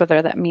ideas,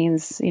 whether that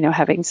means,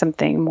 having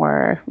something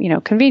more,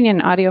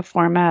 convenient audio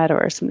format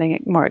or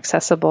something more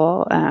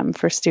accessible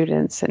for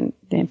students and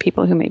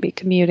people who may be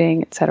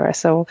commuting, et cetera.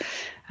 So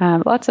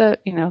lots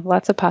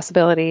of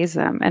possibilities.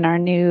 And our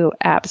new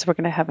apps, we're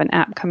going to have an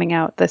app coming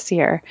out this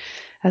year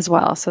as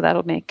well. So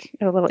that'll make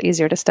it a little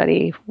easier to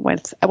study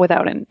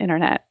without an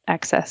internet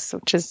access,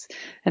 which is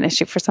an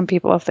issue for some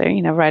people if they're,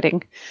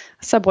 riding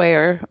a subway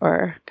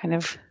or kind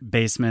of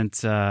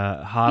basement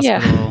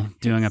hospital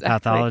doing exactly. A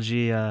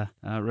pathology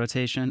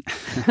rotation.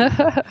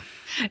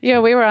 Yeah,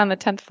 we were on the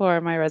 10th floor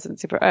of my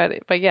residency,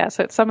 but yeah,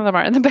 so some of them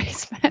are in the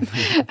basement.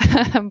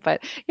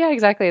 But yeah,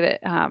 exactly. That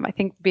I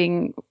think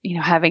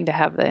having to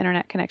have the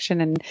internet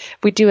connection, and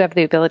we do have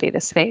the ability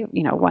to save,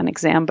 one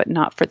exam, but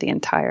not for the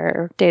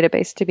entire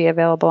database to be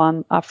available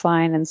on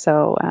offline. And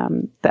so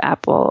the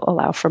app will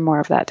allow for more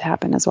of that to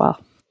happen as well.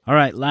 All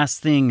right.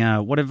 Last thing,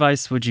 what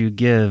advice would you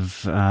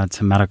give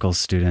to medical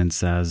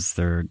students as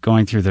they're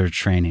going through their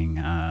training?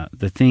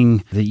 The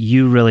thing that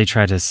you really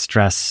try to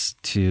stress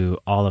to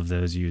all of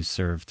those you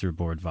serve through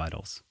Board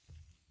Vitals.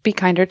 Be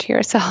kinder to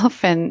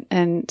yourself.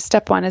 And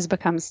step one has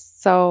become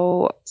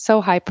so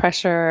high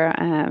pressure,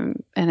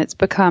 and it's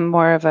become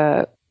more of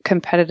a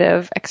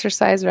competitive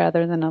exercise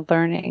rather than a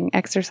learning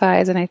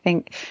exercise. And I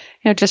think,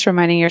 just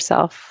reminding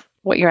yourself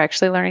what you're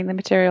actually learning the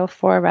material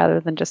for rather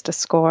than just a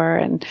score,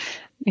 and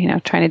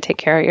trying to take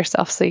care of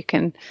yourself so you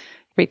can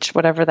reach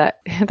whatever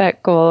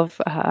that goal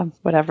of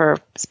whatever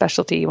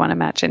specialty you want to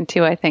match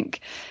into. I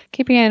think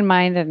keeping it in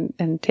mind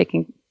and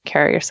taking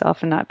care of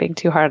yourself and not being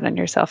too hard on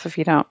yourself if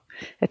you don't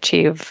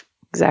achieve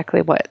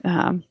exactly what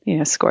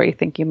score you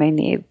think you may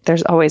need.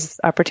 There's always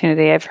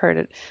opportunity. I've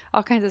heard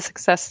all kinds of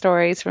success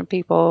stories from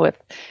people with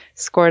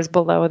scores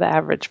below the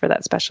average for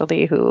that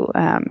specialty who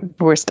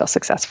were still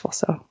successful.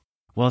 So,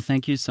 well,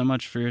 thank you so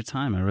much for your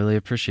time. I really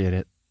appreciate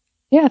it.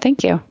 Yeah,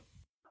 thank you.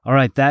 All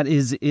right, that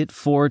is it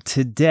for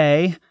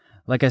today.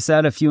 Like I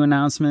said, a few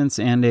announcements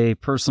and a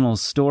personal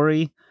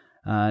story.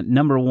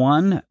 Number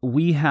one,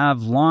 we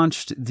have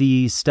launched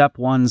the Step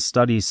 1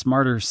 Study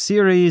Smarter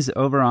series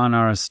over on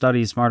our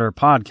Study Smarter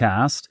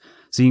podcast.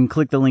 So you can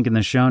click the link in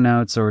the show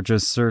notes or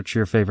just search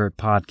your favorite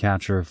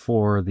podcatcher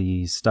for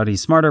the Study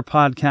Smarter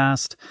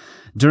podcast.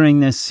 During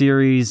this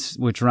series,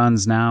 which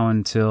runs now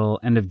until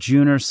end of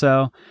June or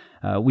so,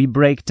 we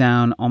break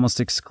down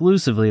almost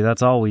exclusively,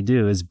 that's all we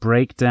do, is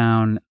break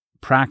down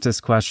practice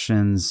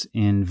questions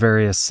in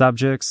various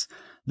subjects.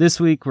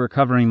 This week, we're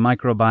covering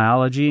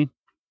microbiology,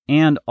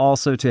 and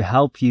also to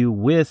help you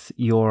with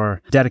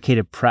your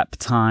dedicated prep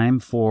time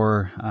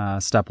for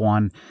Step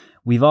 1,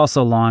 we've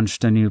also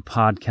launched a new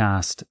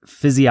podcast,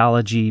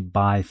 Physiology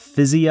by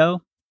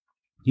Physio.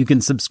 You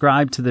can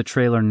subscribe to the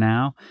trailer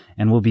now,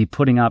 and we'll be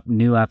putting up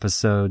new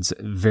episodes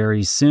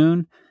very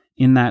soon.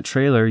 In that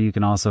trailer, you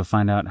can also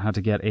find out how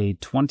to get a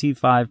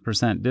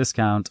 25%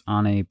 discount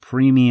on a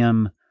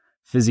premium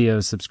Physio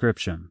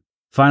subscription.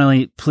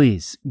 Finally,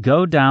 please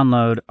go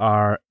download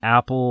our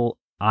Apple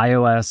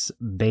iOS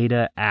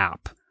beta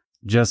app.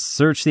 Just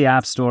search the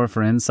App Store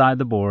for Inside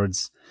the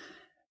Boards.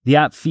 The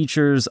app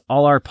features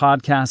all our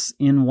podcasts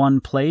in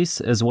one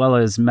place, as well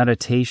as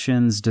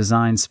meditations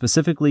designed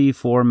specifically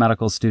for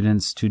medical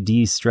students to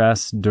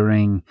de-stress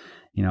during,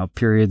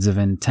 periods of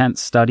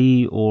intense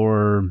study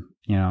or,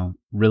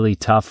 really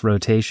tough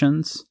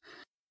rotations.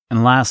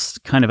 And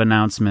last kind of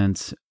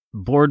announcement,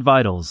 Board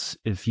Vitals,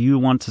 if you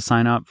want to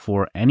sign up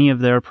for any of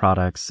their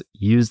products,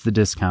 use the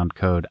discount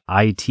code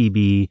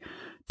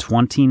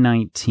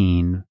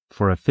ITB2019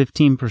 for a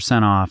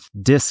 15% off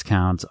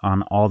discount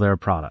on all their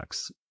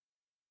products.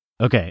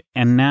 Okay,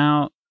 and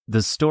now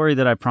the story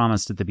that I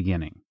promised at the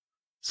beginning.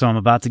 So I'm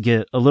about to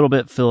get a little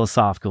bit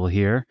philosophical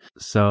here.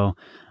 So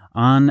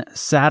on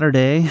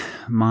Saturday,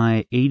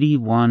 my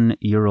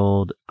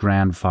 81-year-old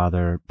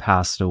grandfather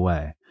passed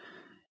away.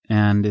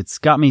 And it's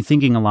got me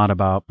thinking a lot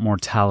about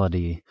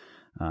mortality,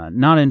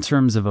 not in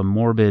terms of a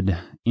morbid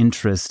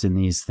interest in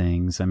these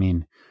things. I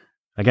mean,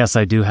 I guess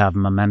I do have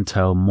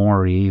memento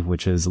mori,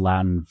 which is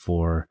Latin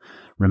for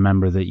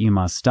remember that you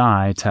must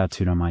die,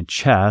 tattooed on my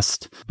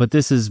chest. But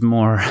this is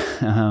more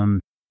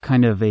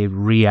kind of a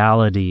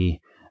reality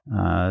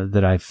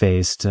that I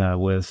faced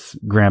with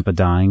Grandpa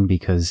dying,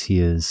 because he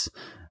is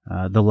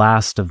the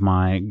last of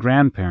my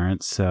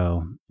grandparents.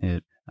 So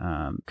it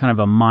kind of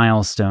a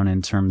milestone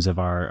in terms of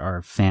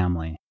our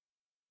family.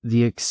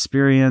 The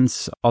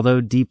experience, although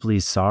deeply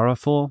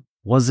sorrowful,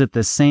 was at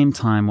the same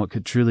time what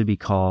could truly be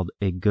called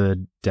a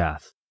good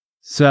death.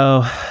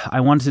 So I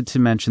wanted to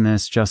mention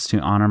this just to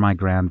honor my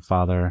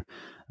grandfather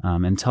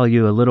and tell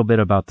you a little bit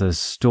about the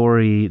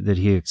story that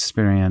he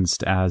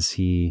experienced as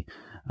he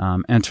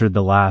entered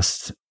the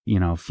last,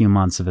 few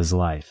months of his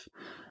life.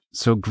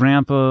 So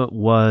Grandpa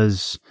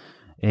was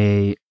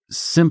a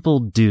simple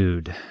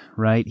dude,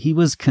 right? He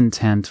was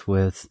content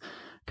with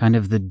kind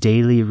of the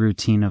daily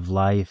routine of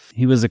life.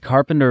 He was a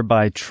carpenter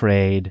by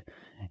trade,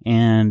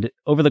 and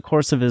over the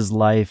course of his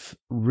life,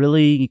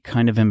 really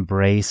kind of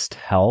embraced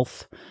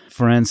health.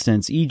 For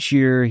instance, each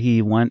year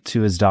he went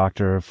to his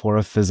doctor for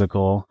a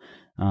physical.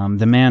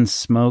 The man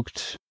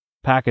smoked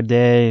a pack a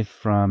day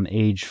from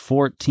age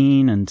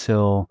 14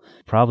 until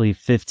probably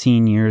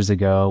 15 years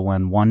ago,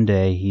 when one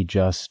day he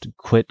just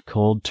quit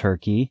cold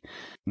turkey.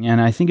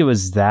 And I think it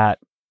was that,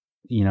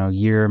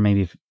 year,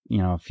 maybe,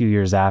 a few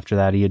years after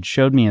that, he had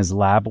showed me his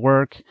lab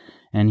work,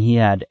 and he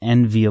had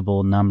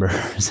enviable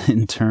numbers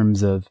in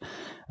terms of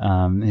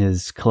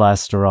his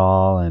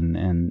cholesterol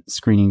and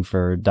screening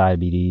for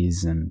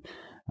diabetes and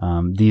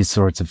these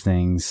sorts of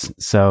things.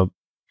 So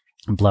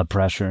blood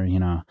pressure,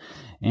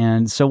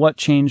 And so what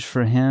changed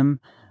for him?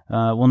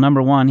 Well,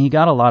 number one, he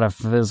got a lot of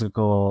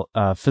physical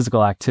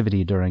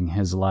activity during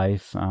his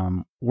life,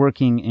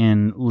 working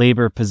in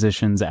labor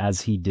positions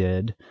as he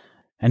did.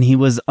 And he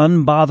was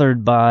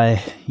unbothered by,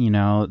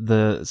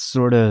 the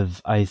sort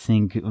of, I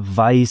think,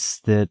 vice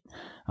that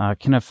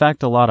can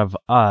affect a lot of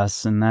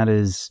us, and that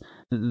is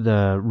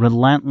the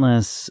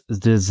relentless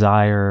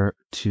desire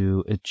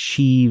to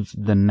achieve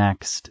the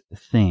next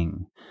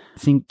thing. I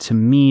think to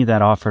me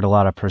that offered a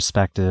lot of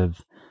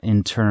perspective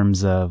in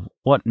terms of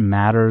what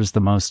matters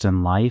the most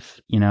in life.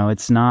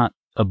 It's not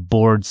a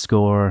board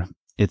score.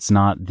 It's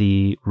not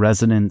the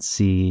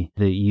residency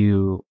that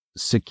you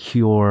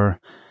secure.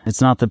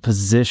 It's not the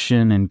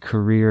position and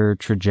career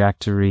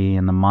trajectory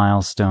and the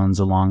milestones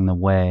along the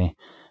way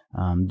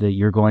that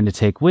you're going to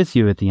take with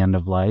you at the end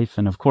of life.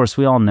 And of course,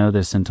 we all know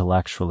this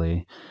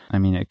intellectually. I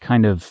mean, it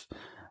kind of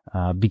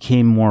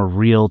became more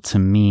real to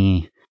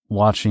me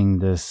watching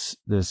this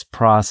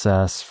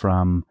process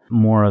from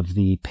more of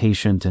the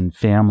patient and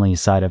family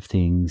side of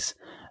things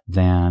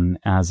than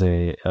as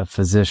a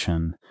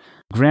physician.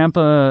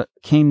 Grandpa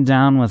came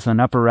down with an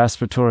upper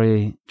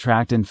respiratory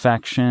tract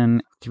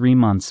infection 3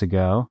 months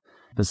ago.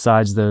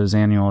 Besides those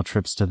annual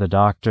trips to the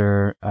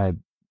doctor, I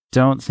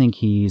don't think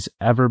he's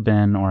ever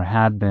been or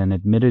had been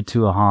admitted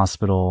to a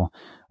hospital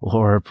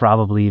or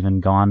probably even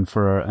gone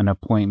for an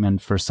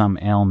appointment for some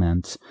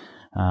ailment.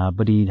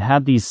 But he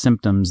had these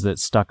symptoms that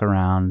stuck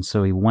around,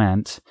 so he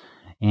went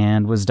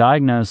and was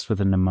diagnosed with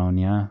a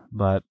pneumonia.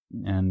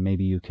 And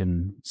maybe you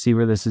can see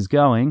where this is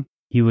going.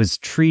 He was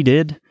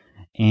treated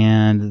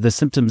and the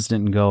symptoms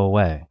didn't go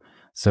away.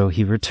 So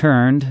he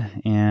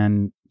returned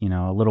and,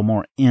 a little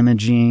more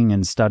imaging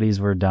and studies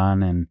were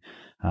done,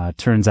 and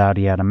turns out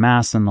he had a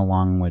mass in the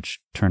lung, which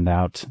turned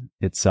out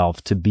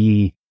itself to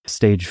be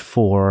stage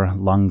 4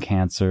 lung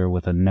cancer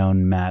with a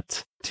known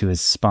met to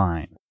his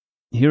spine.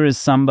 Here is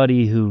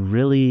somebody who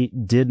really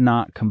did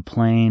not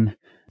complain.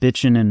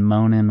 Bitchin' and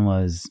moaning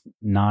was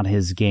not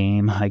his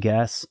game, I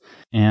guess.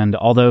 And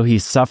although he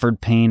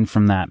suffered pain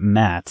from that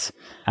met,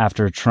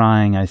 after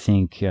trying, I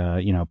think,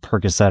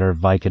 Percocet or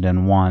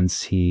Vicodin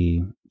once,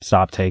 he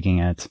stopped taking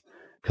it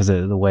because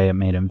of the way it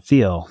made him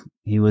feel.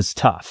 He was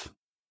tough.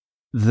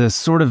 The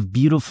sort of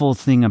beautiful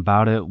thing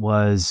about it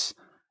was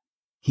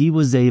he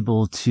was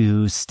able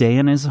to stay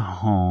in his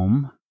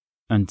home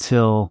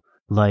until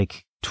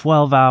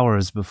 12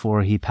 hours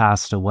before he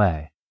passed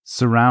away,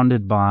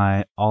 surrounded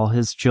by all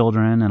his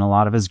children and a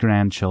lot of his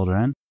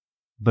grandchildren.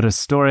 But a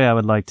story I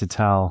would like to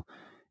tell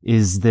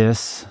is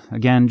this,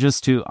 again,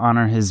 just to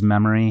honor his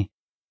memory.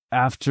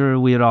 After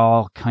we had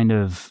all kind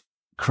of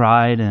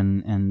cried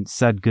and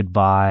said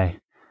goodbye,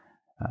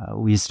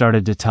 we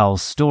started to tell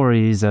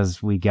stories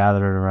as we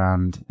gathered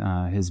around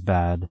his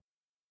bed.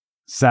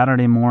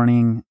 Saturday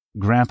morning,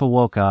 Grandpa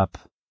woke up,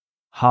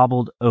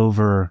 hobbled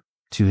over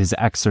to his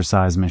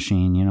exercise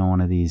machine,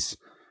 one of these,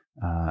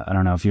 I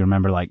don't know if you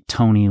remember,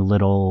 Tony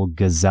Little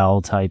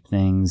gazelle type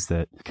things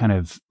that kind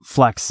of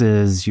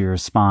flexes your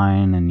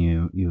spine and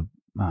you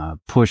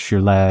push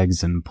your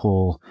legs and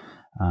pull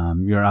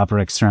your upper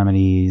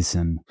extremities.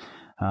 And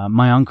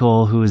my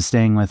uncle, who was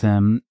staying with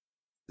him,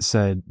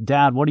 said,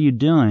 "Dad, what are you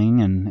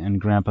doing?" And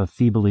Grandpa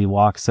feebly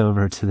walks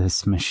over to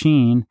this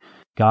machine,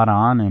 got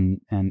on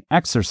and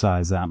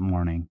exercised that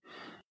morning.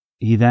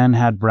 He then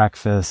had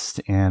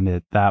breakfast and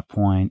at that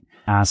point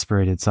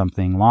aspirated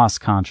something,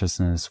 lost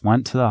consciousness,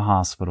 went to the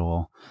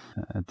hospital.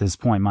 At this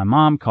point, my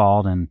mom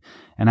called and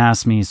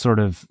asked me sort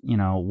of,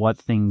 what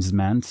things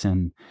meant.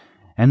 And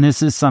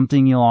this is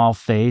something you'll all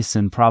face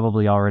and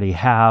probably already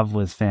have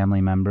with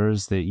family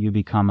members, that you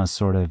become a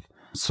sort of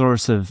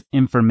source of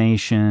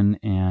information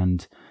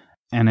and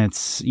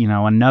it's,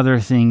 another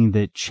thing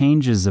that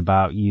changes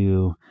about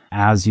you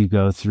as you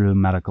go through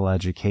medical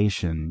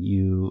education.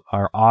 You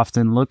are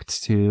often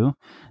looked to,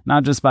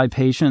 not just by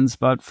patients,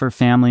 but for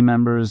family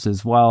members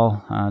as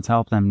well, to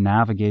help them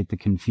navigate the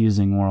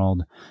confusing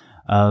world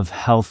of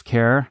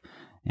healthcare.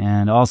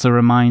 And also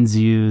reminds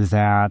you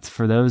that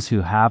for those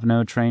who have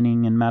no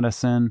training in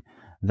medicine,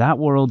 that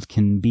world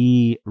can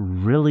be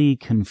really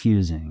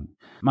confusing.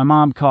 My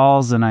mom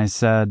calls and I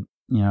said,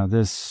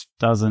 this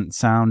doesn't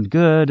sound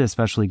good,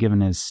 especially given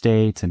his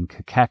state and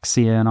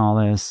cachexia and all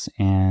this.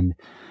 And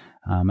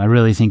I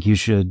really think you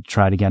should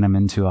try to get him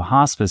into a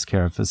hospice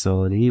care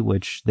facility,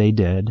 which they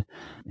did.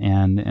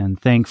 And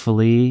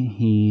thankfully,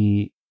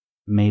 he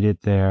made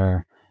it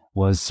there,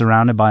 was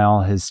surrounded by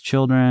all his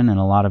children and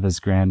a lot of his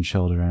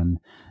grandchildren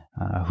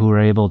who were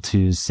able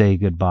to say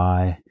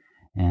goodbye.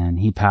 And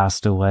he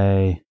passed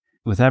away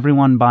with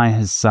everyone by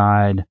his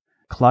side,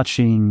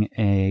 clutching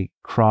a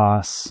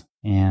cross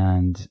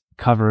and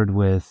covered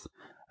with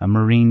a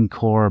Marine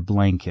Corps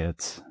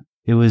blanket.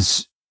 It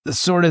was the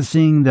sort of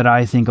thing that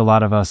I think a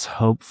lot of us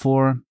hope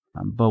for.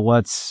 But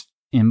what's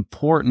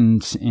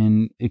important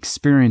in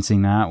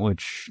experiencing that,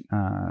 which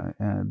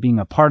being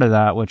a part of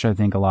that, which I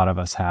think a lot of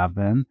us have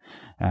been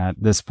at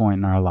this point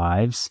in our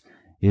lives,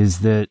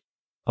 is that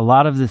a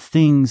lot of the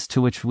things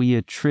to which we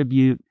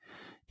attribute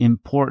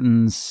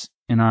importance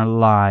in our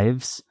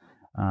lives,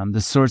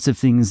 the sorts of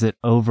things that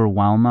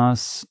overwhelm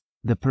us,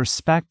 the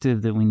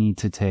perspective that we need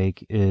to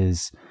take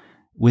is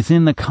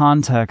within the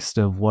context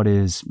of what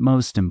is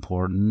most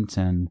important.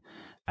 And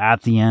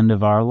at the end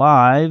of our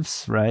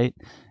lives, right,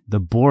 the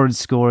board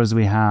scores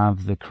we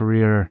have, the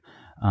career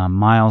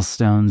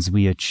milestones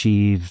we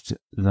achieved,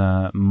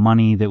 the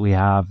money that we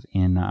have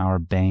in our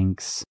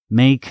banks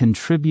may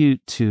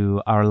contribute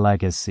to our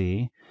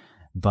legacy.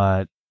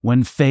 But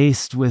when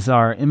faced with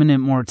our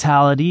imminent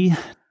mortality,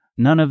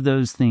 none of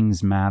those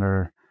things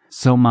matter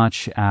so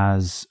much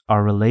as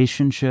our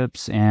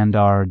relationships and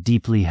our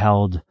deeply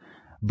held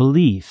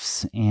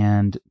beliefs,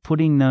 and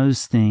putting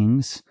those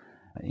things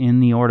in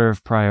the order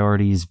of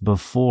priorities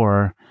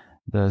before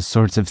the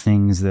sorts of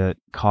things that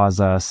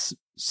cause us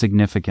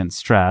significant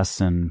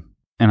stress. And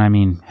I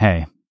mean,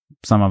 hey,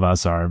 some of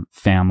us, our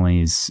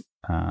families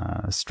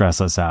stress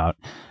us out.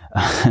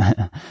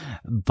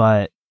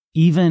 But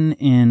even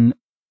in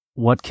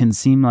what can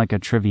seem like a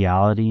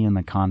triviality in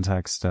the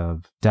context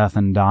of death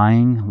and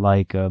dying,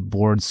 like a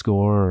board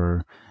score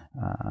or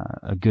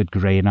a good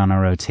grade on a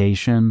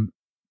rotation,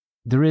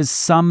 there is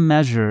some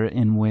measure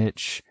in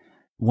which,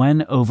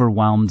 when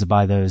overwhelmed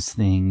by those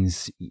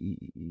things,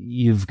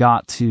 you've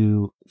got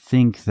to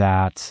think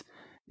that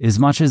as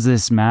much as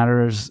this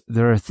matters,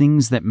 there are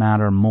things that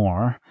matter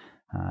more.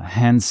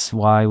 Hence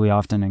why we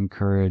often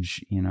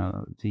encourage,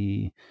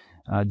 the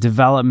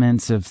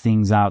development of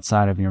things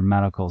outside of your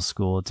medical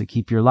school to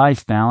keep your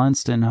life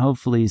balanced and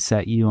hopefully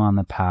set you on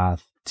the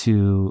path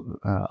to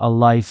a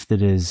life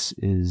that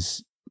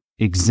is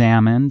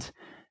examined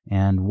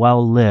and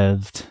well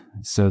lived,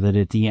 so that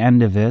at the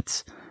end of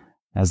it,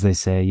 as they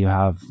say, you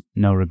have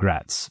no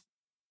regrets.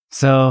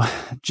 So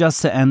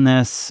just to end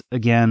this,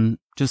 again,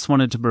 just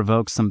wanted to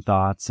provoke some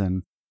thoughts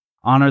and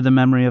honor the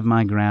memory of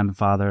my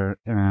grandfather,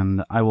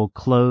 and I will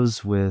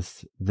close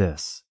with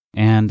this.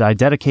 And I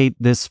dedicate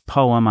this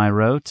poem I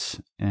wrote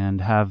and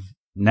have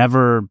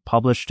never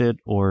published it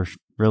or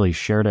really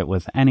shared it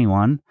with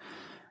anyone.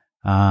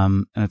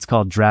 And it's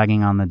called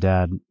Dragging on the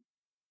Dead.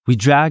 We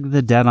drag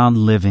the dead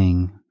on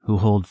living, who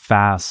hold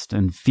fast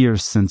and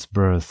fierce since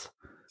birth,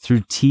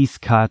 through teeth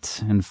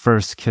cut and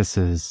first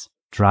kisses,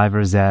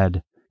 driver's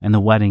ed, and the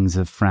weddings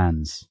of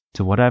friends,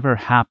 to whatever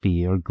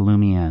happy or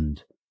gloomy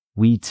end,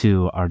 we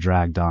too are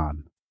dragged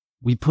on.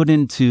 We put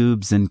in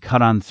tubes and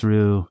cut on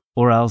through,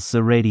 or else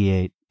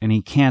irradiate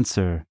any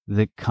cancer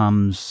that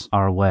comes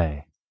our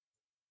way.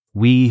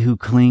 We who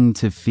cling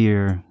to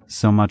fear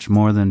so much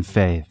more than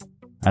faith,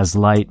 as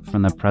light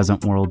from the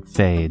present world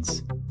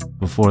fades,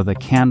 before the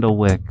candle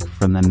wick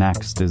from the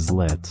next is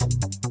lit,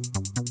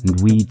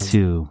 and we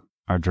too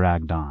are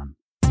dragged on.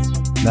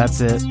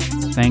 That's it.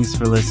 Thanks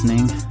for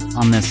listening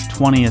on this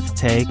 20th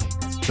take,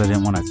 so I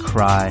didn't want to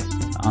cry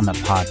on the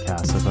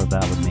podcast. I thought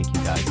that would make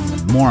you guys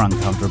even more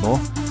uncomfortable.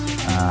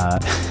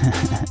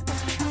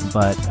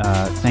 But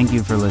thank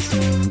you for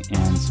listening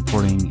and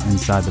supporting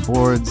Inside the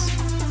Boards.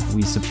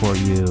 We support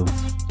you.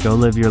 Go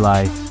live your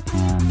life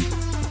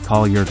and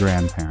call your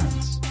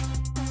grandparents.